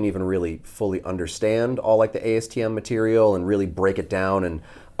piercers who can even really fully understand all like the ASTM material and really break it down and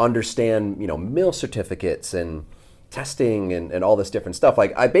understand, mill certificates and testing and all this different stuff.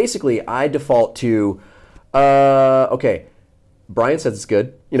 Like I default to, okay, Brian says it's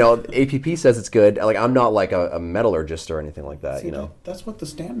good. APP says it's good. Like I'm not like a metallurgist or anything like that. That's what the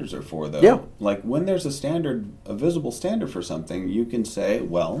standards are for, though. Yeah. Like when there's a visible standard for something, you can say,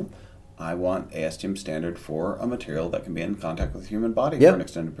 well, I want ASTM standard for a material that can be in contact with the human body for an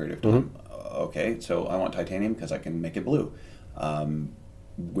extended period of time. Okay, so I want titanium because I can make it blue.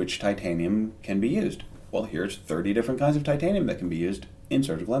 Which titanium can be used? Well, here's 30 different kinds of titanium that can be used in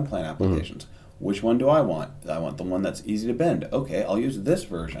surgical implant applications. Which one do I want? I want the one that's easy to bend. Okay, I'll use this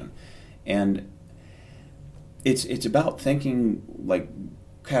version. And it's about thinking like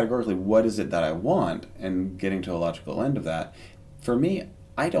categorically, what is it that I want, and getting to a logical end of that. for me,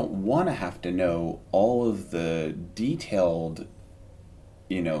 I don't want to have to know all of the detailed,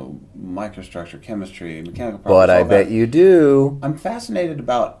 microstructure, chemistry, mechanical properties. But I bet you do. I'm fascinated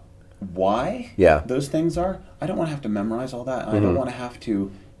about why those things are. I don't want to have to memorize all that. I don't want to have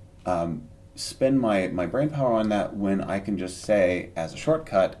to spend my brain power on that when I can just say, as a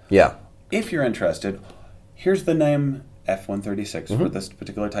shortcut, if you're interested, here's the name F136 for this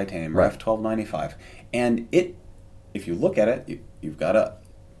particular titanium, or F1295. And if you look at it, you've got a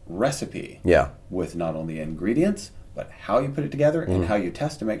recipe with not only ingredients, but how you put it together and how you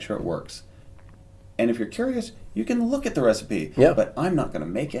test to make sure it works. And if you're curious, you can look at the recipe, but I'm not going to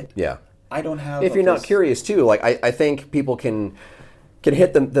make it. I don't have... If you're not curious, too, like I think people can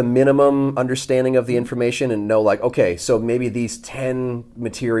hit the minimum understanding of the information and know, like, okay, so maybe these 10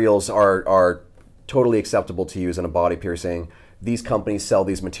 materials are totally acceptable to use in a body piercing. These companies sell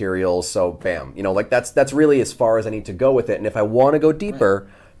these materials, so bam. That's really as far as I need to go with it. And if I want to go deeper,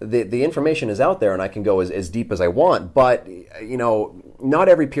 the information is out there and I can go as deep as I want. But, not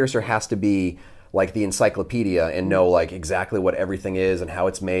every piercer has to be like the encyclopedia and know like exactly what everything is and how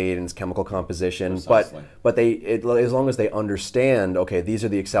it's made and its chemical composition. Precisely. But as long as they understand, okay, these are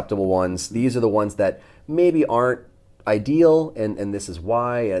the acceptable ones. These are the ones that maybe aren't ideal, and this is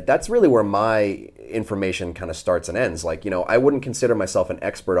why. That's really where my information kind of starts and ends. Like, I wouldn't consider myself an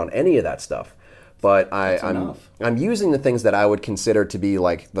expert on any of that stuff, but I'm using the things that I would consider to be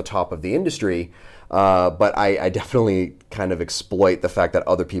like the top of the industry. But I definitely kind of exploit the fact that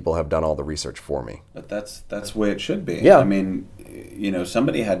other people have done all the research for me. But that's the way it should be. Yeah. I mean,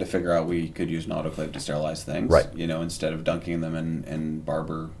 somebody had to figure out we could use an autoclave to sterilize things. Right. Instead of dunking them in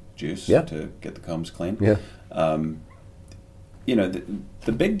barber juice to get the combs clean. Yeah.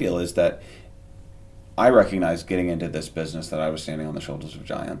 The big deal is that I recognized getting into this business that I was standing on the shoulders of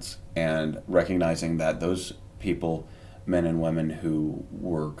giants, and recognizing that those people, men and women who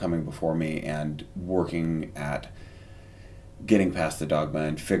were coming before me and working at getting past the dogma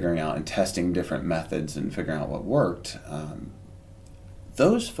and figuring out and testing different methods and figuring out what worked,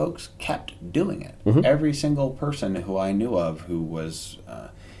 those folks kept doing it. Every single person who I knew of who was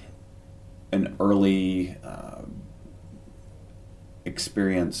an early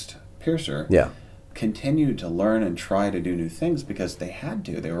experienced piercer continued to learn and try to do new things because they had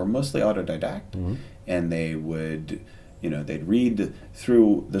to. They were mostly autodidact, and they would... they'd read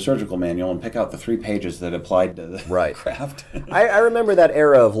through the surgical manual and pick out the 3 pages that applied to the craft. I remember that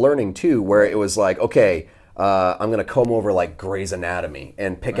era of learning, too, where it was like, okay, I'm going to comb over like Grey's Anatomy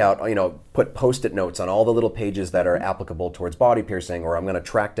and pick out, put Post-it notes on all the little pages that are applicable towards body piercing, or I'm going to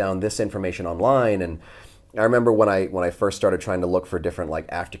track down this information online. And I remember when I first started trying to look for different like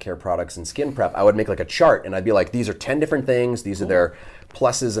aftercare products and skin prep, I would make like a chart and I'd be like, these are 10 different things, these are their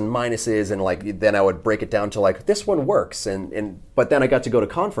pluses and minuses, and like then I would break it down to like this one works, but then I got to go to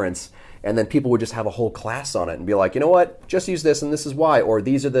conference and then people would just have a whole class on it and be like, you know what, just use this and this is why, or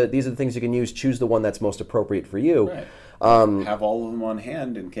these are the things you can use, choose the one that's most appropriate for you. Right. Have all of them on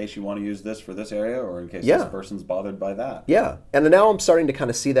hand in case you want to use this for this area, or in case this person's bothered by that. Yeah, and then now I'm starting to kind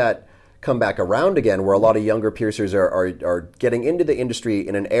of see that come back around again, where a lot of younger piercers are getting into the industry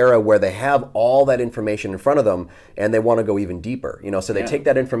in an era where they have all that information in front of them and they want to go even deeper. So they take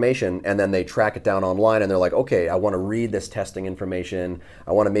that information and then they track it down online and they're like, okay, I want to read this testing information.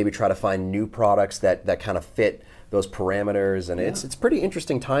 I want to maybe try to find new products that kind of fit those parameters. And it's a pretty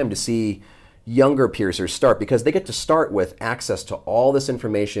interesting time to see younger piercers start, because they get to start with access to all this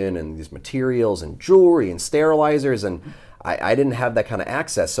information and these materials and jewelry and sterilizers, and I didn't have that kind of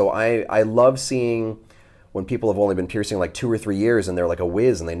access. So I love seeing when people have only been piercing like 2 or 3 years and they're like a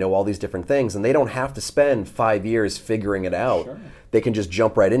whiz and they know all these different things and they don't have to spend 5 years figuring it out. Sure. They can just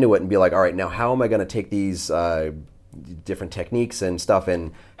jump right into it and be like, all right, now how am I going to take these different techniques and stuff,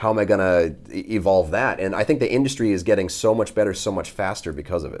 and how am I going to evolve that? And I think the industry is getting so much better, so much faster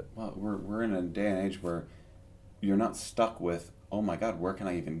because of it. Well, we're in a day and age where you're not stuck with, oh my God, where can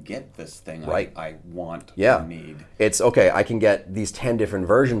I even get this thing I want or need? It's okay, I can get these 10 different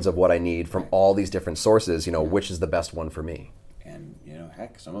versions of what I need from all these different sources, which is the best one for me. And,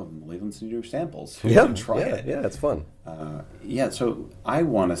 heck, some of them leave them to do samples. Try it. Yeah, it's fun. So I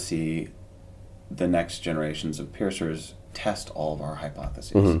want to see the next generations of piercers test all of our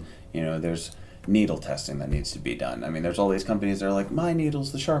hypotheses. There's needle testing that needs to be done. I mean, there's all these companies that are like, my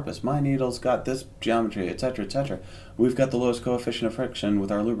needle's the sharpest, my needle's got this geometry, etc., etc. We've got the lowest coefficient of friction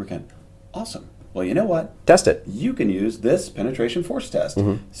with our lubricant. Awesome. Well, you know what? Test it. You can use this penetration force test.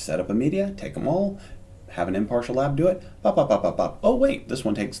 Set up a media, take them all, have an impartial lab do it. Pop, pop, pop, pop, pop. Oh, wait, this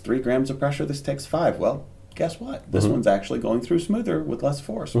one takes 3 grams of pressure, this takes 5. Well, guess what? This one's actually going through smoother with less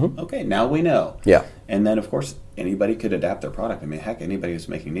force. Okay, now we know. Yeah. And then, of course, anybody could adapt their product. I mean, heck, anybody who's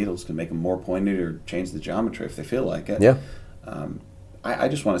making needles can make them more pointed or change the geometry if they feel like it. Yeah. I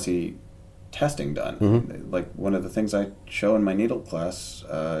just want to see testing done. Like, one of the things I show in my needle class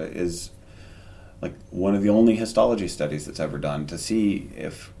is like one of the only histology studies that's ever done to see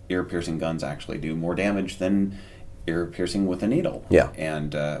if ear-piercing guns actually do more damage than ear-piercing with a needle. Yeah.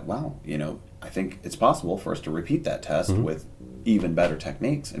 And, wow, I think it's possible for us to repeat that test with even better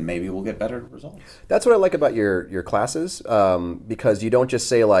techniques, and maybe we'll get better results. That's what I like about your classes, because you don't just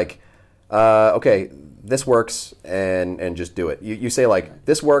say like, okay, this works, and just do it. You say like,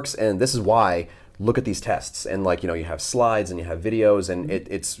 this works, and this is why. Look at these tests, and like, you have slides and you have videos, and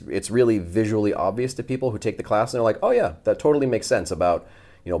it's really visually obvious to people who take the class, and they're like, oh yeah, that totally makes sense about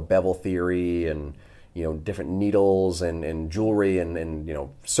bevel theory and different needles and jewelry and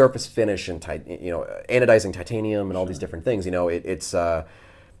surface finish and anodizing titanium and all these different things.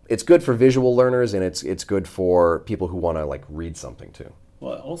 It's good for visual learners, and it's good for people who want to like read something too.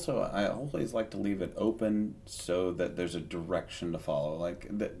 Well, also, I always like to leave it open so that there's a direction to follow. Like,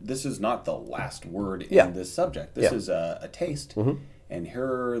 this is not the last word in this subject. This is a taste, and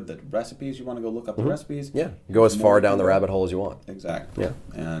here are the recipes. You want to go look up the recipes. Yeah, go as far down the rabbit hole as you want. Exactly. Yeah.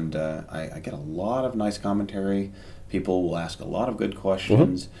 And I get a lot of nice commentary. People will ask a lot of good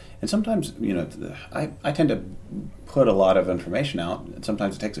questions. And sometimes, I tend to put a lot of information out, and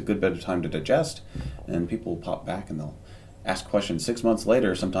sometimes it takes a good bit of time to digest, and people will pop back and they'll ask questions 6 months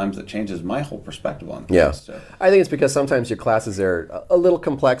later. Sometimes it changes my whole perspective on things. Yeah. So. I think it's because sometimes your classes are a little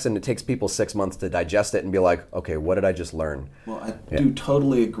complex, and it takes people 6 months to digest it and be like, okay, what did I just learn? Well, I do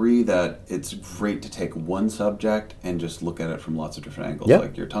totally agree that it's great to take one subject and just look at it from lots of different angles.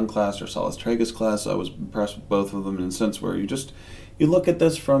 Like your tongue class or Salas Tragus class, I was impressed with both of them in a sense where you look at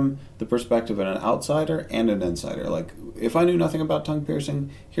this from the perspective of an outsider and an insider. Like, if I knew nothing about tongue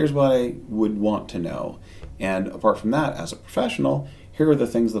piercing, here's what I would want to know. And apart from that, as a professional, here are the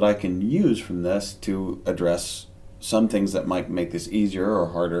things that I can use from this to address some things that might make this easier or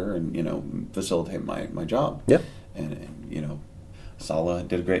harder and, facilitate my job. Yeah. And Sala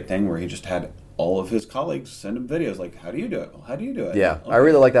did a great thing where he just had all of his colleagues send him videos like, how do you do it? Well, how do you do it? Yeah, Okay. I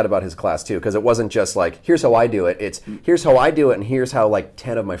really like that about his class too, because it wasn't just like, here's how I do it. It's here's how I do it, and here's how like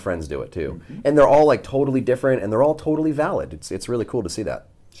 10 of my friends do it too. And they're all like totally different, and they're all totally valid. It's really cool to see that.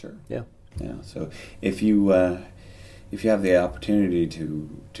 Sure. Yeah. Yeah. So if you have the opportunity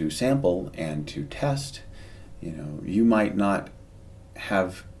to sample and to test, you might not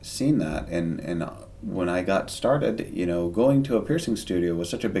have seen that. And when I got started, going to a piercing studio was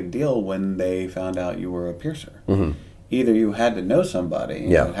such a big deal when they found out you were a piercer. Either you had to know somebody,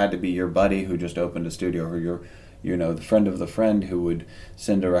 it had to be your buddy who just opened a studio, or your the friend of the friend who would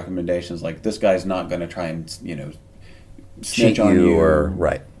send a recommendations like, this guy's not going to try and snitch on you or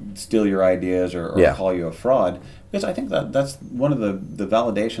steal your ideas or call you a fraud. Because I think that's one of the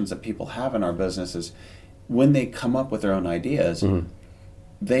validations that people have in our business is when they come up with their own ideas,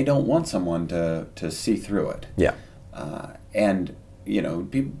 they don't want someone to see through it. Yeah. And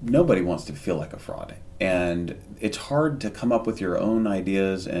nobody wants to feel like a fraud. And it's hard to come up with your own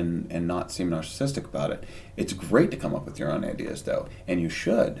ideas and not seem narcissistic about it. It's great to come up with your own ideas, though, and you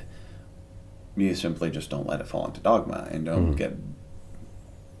should. You simply just don't let it fall into dogma and don't get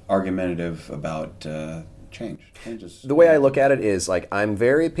argumentative about change. The way I look at it is like, I'm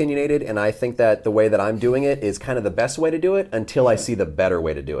very opinionated, and I think that the way that I'm doing it is kind of the best way to do it until I see the better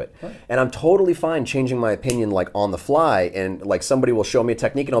way to do it. Right. And I'm totally fine changing my opinion like on the fly, and like somebody will show me a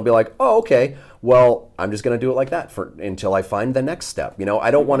technique and I'll be like, oh, okay, well, I'm just going to do it like that until I find the next step.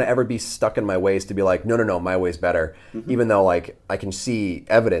 I don't want to ever be stuck in my ways to be like, no, my way's better, even though like I can see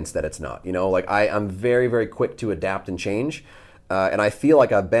evidence that it's not. Like I'm very, very quick to adapt and change. And I feel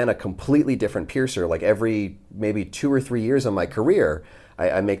like I've been a completely different piercer. Like every maybe 2 or 3 years of my career,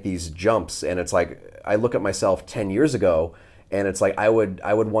 I make these jumps, and it's like I look at myself 10 years ago, and it's like I would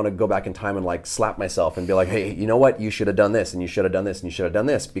want to go back in time and like slap myself and be like, hey, you know what? You should have done this, and you should have done this, and you should have done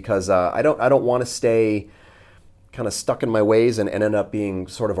this, because I don't want to stay kind of stuck in my ways and end up being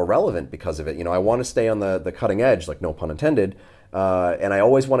sort of irrelevant because of it. I want to stay on the cutting edge, like no pun intended, and I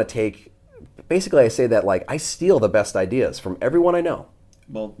always want to take. Basically, I say that like I steal the best ideas from everyone I know.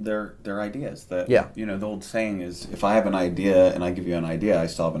 Well, they're ideas. The old saying is, if I have an idea and I give you an idea, I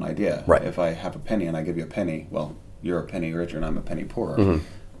still have an idea. Right. If I have a penny and I give you a penny, well, you're a penny richer and I'm a penny poorer.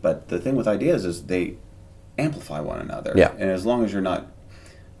 But the thing with ideas is they amplify one another. Yeah. And as long as you're not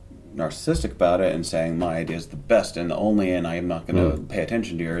narcissistic about it and saying my idea is the best and the only, and I am not going to pay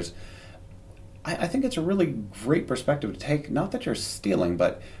attention to yours, I think it's a really great perspective to take. Not that you're stealing,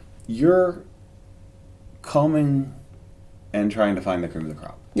 but you're combing and trying to find the cream of the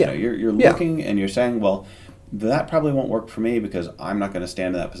crop. Yeah. You're looking and you're saying, well, that probably won't work for me because I'm not going to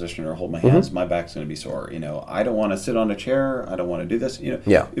stand in that position or hold my hands. My back's going to be sore. I don't want to sit on a chair. I don't want to do this.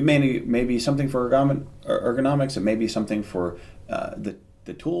 It may be something for ergonomics. It may be something for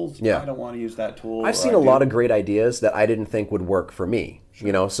the tools. Yeah. I don't want to use that tool. I've seen a lot of great ideas that I didn't think would work for me.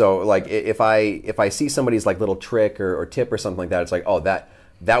 Sure. So like if I see somebody's like little trick or tip or something like that, it's like, oh, that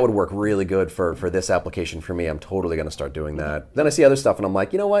would work really good for this application for me. I'm totally going to start doing that. Then I see other stuff and I'm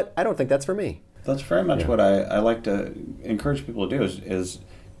like, you know what? I don't think that's for me. That's very much what I like to encourage people to do is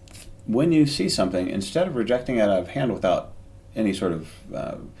when you see something, instead of rejecting it out of hand without any sort of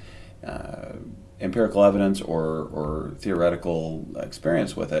empirical evidence or theoretical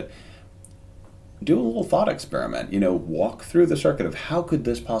experience with it, do a little thought experiment. Walk through the circuit of how could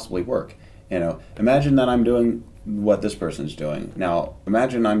this possibly work. Imagine that I'm doing what this person's doing. Now,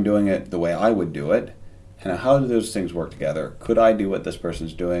 imagine I'm doing it the way I would do it. And how do those things work together? Could I do what this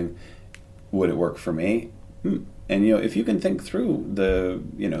person's doing? Would it work for me? And if you can think through the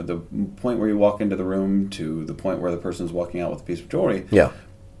point where you walk into the room to the point where the person's walking out with a piece of jewelry,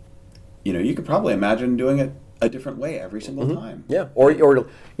 you could probably imagine doing it a different way every single time. Yeah, or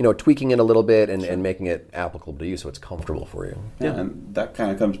tweaking it a little bit and making it applicable to you so it's comfortable for you. Yeah, and that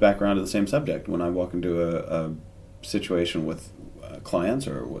kind of comes back around to the same subject. When I walk into a situation with clients,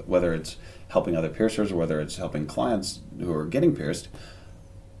 or whether it's helping other piercers or whether it's helping clients who are getting pierced,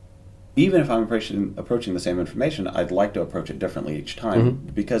 even if I'm approaching the same information, I'd like to approach it differently each time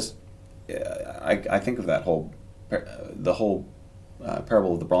because I think of that the whole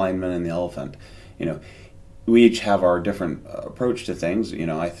parable of the blind man and the elephant. We each have our different approach to things.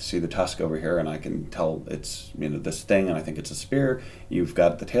 I see the tusk over here and I can tell it's this thing and I think it's a spear. You've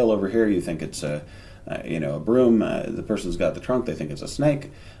got the tail over here. You think it's a broom. The person's got the trunk. They think it's a snake.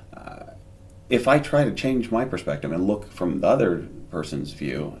 If I try to change my perspective and look from the other person's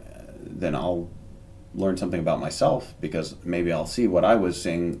view, then I'll learn something about myself because maybe I'll see what I was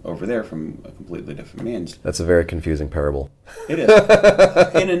seeing over there from a completely different means. That's a very confusing parable. It is.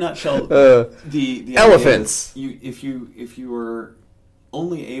 In a nutshell, the elephants. If you were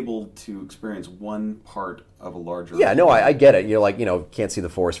only able to experience one part of a larger... Yeah, no, I get it. You're like, can't see the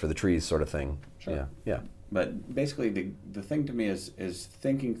forest for the trees sort of thing. Sure. Yeah. But basically, the thing to me is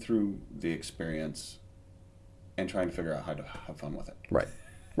thinking through the experience and trying to figure out how to have fun with it. Right.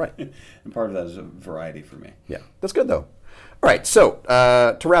 And part of that is a variety for me. Yeah, that's good though. All right, so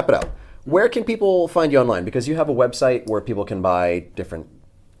to wrap it up, where can people find you online? Because you have a website where people can buy different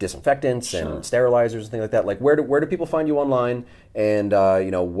disinfectants and sterilizers and things like that. Like, where do people find you online? And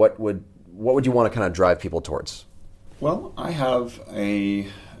what would you want to kind of drive people towards? Well, I have a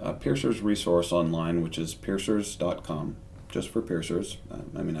piercer's resource online, which is piercers.com, just for piercers.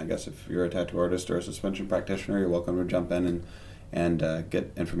 I guess if you're a tattoo artist or a suspension practitioner, you're welcome to jump in and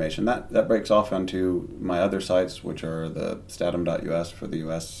get information. That breaks off onto my other sites, which are the statim.us for the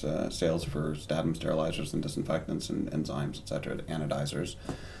U.S. Sales for statim sterilizers and disinfectants and enzymes, etc., anodizers,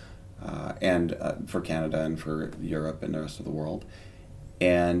 and for Canada and for Europe and the rest of the world.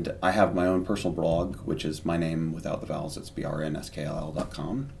 And I have my own personal blog, which is my name without the vowels. It's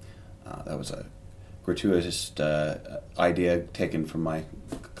brnskll.com. That was a gratuitous idea taken from my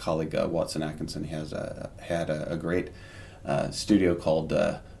colleague Watson Atkinson. He had a great studio called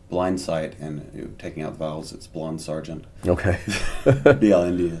Blind Sight, and taking out the vowels, it's Blonde Sergeant. Okay.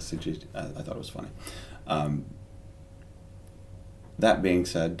 BLNDSCG. I thought it was funny. That being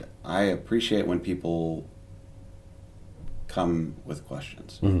said, I appreciate when people come with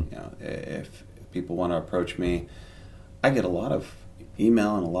questions. If people want to approach me, I get a lot of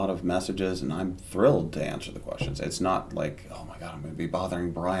email and a lot of messages, and I'm thrilled to answer the questions. It's not like, oh my God, I'm going to be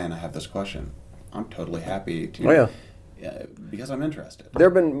bothering Brian, I have this question. I'm totally happy to, because I'm interested. There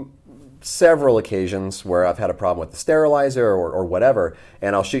have been several occasions where I've had a problem with the sterilizer or whatever,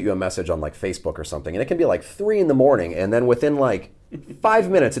 and I'll shoot you a message on like Facebook or something, and it can be like 3 a.m, and then within like 5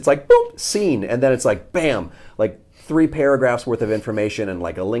 minutes, it's like, boop, seen, and then it's like, bam, like 3 paragraphs worth of information and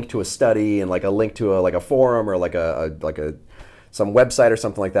like a link to a study and like a link to a forum or like some website or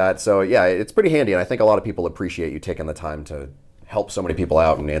something like that. So yeah, it's pretty handy, and I think a lot of people appreciate you taking the time to help so many people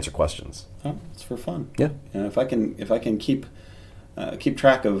out and answer questions. Oh, it's for fun. Yeah. And if I can keep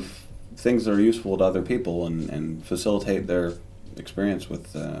track of things that are useful to other people and facilitate their experience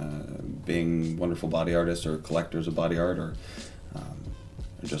with being wonderful body artists or collectors of body art or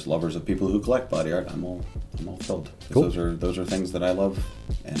just lovers of people who collect body art, I'm all thrilled. Cool. Those are things that I love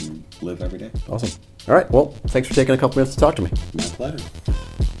and live every day. Awesome. All right. Well, thanks for taking a couple minutes to talk to me. My pleasure.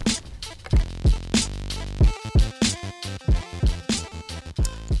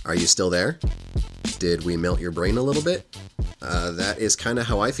 Are you still there? did we melt your brain a little bit? That is kind of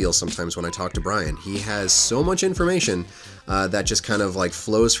how I feel sometimes when I talk to Brian. He has so much information that just kind of like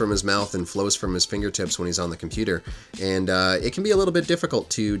flows from his mouth and flows from his fingertips when he's on the computer. And it can be a little bit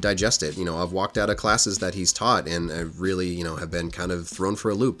difficult to digest it. I've walked out of classes that he's taught and I really, have been kind of thrown for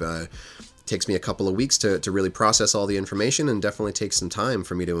a loop. Takes me a couple of weeks to really process all the information, and definitely takes some time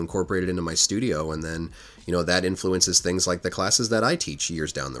for me to incorporate it into my studio. And then, that influences things like the classes that I teach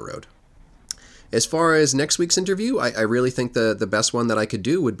years down the road. As far as next week's interview, I really think the best one that I could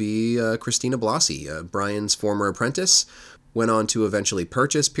do would be Christina Blasi, Brian's former apprentice. Went on to eventually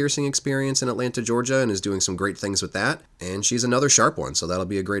purchase Piercing Experience in Atlanta, Georgia, and is doing some great things with that. And she's another sharp one, so that'll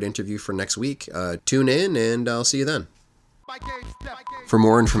be a great interview for next week. Tune in, and I'll see you then. For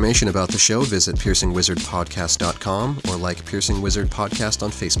more information about the show, visit piercingwizardpodcast.com or like Piercing Wizard Podcast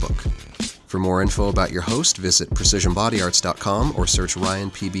on Facebook. For more info about your host, visit precisionbodyarts.com or search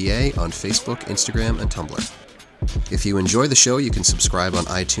Ryan PBA on Facebook, Instagram, and Tumblr. If you enjoy the show, you can subscribe on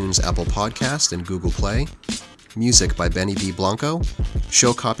iTunes, Apple Podcast, and Google Play. Music by Benny B. Blanco.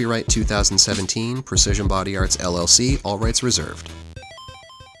 Show copyright 2017, Precision Body Arts LLC, all rights reserved.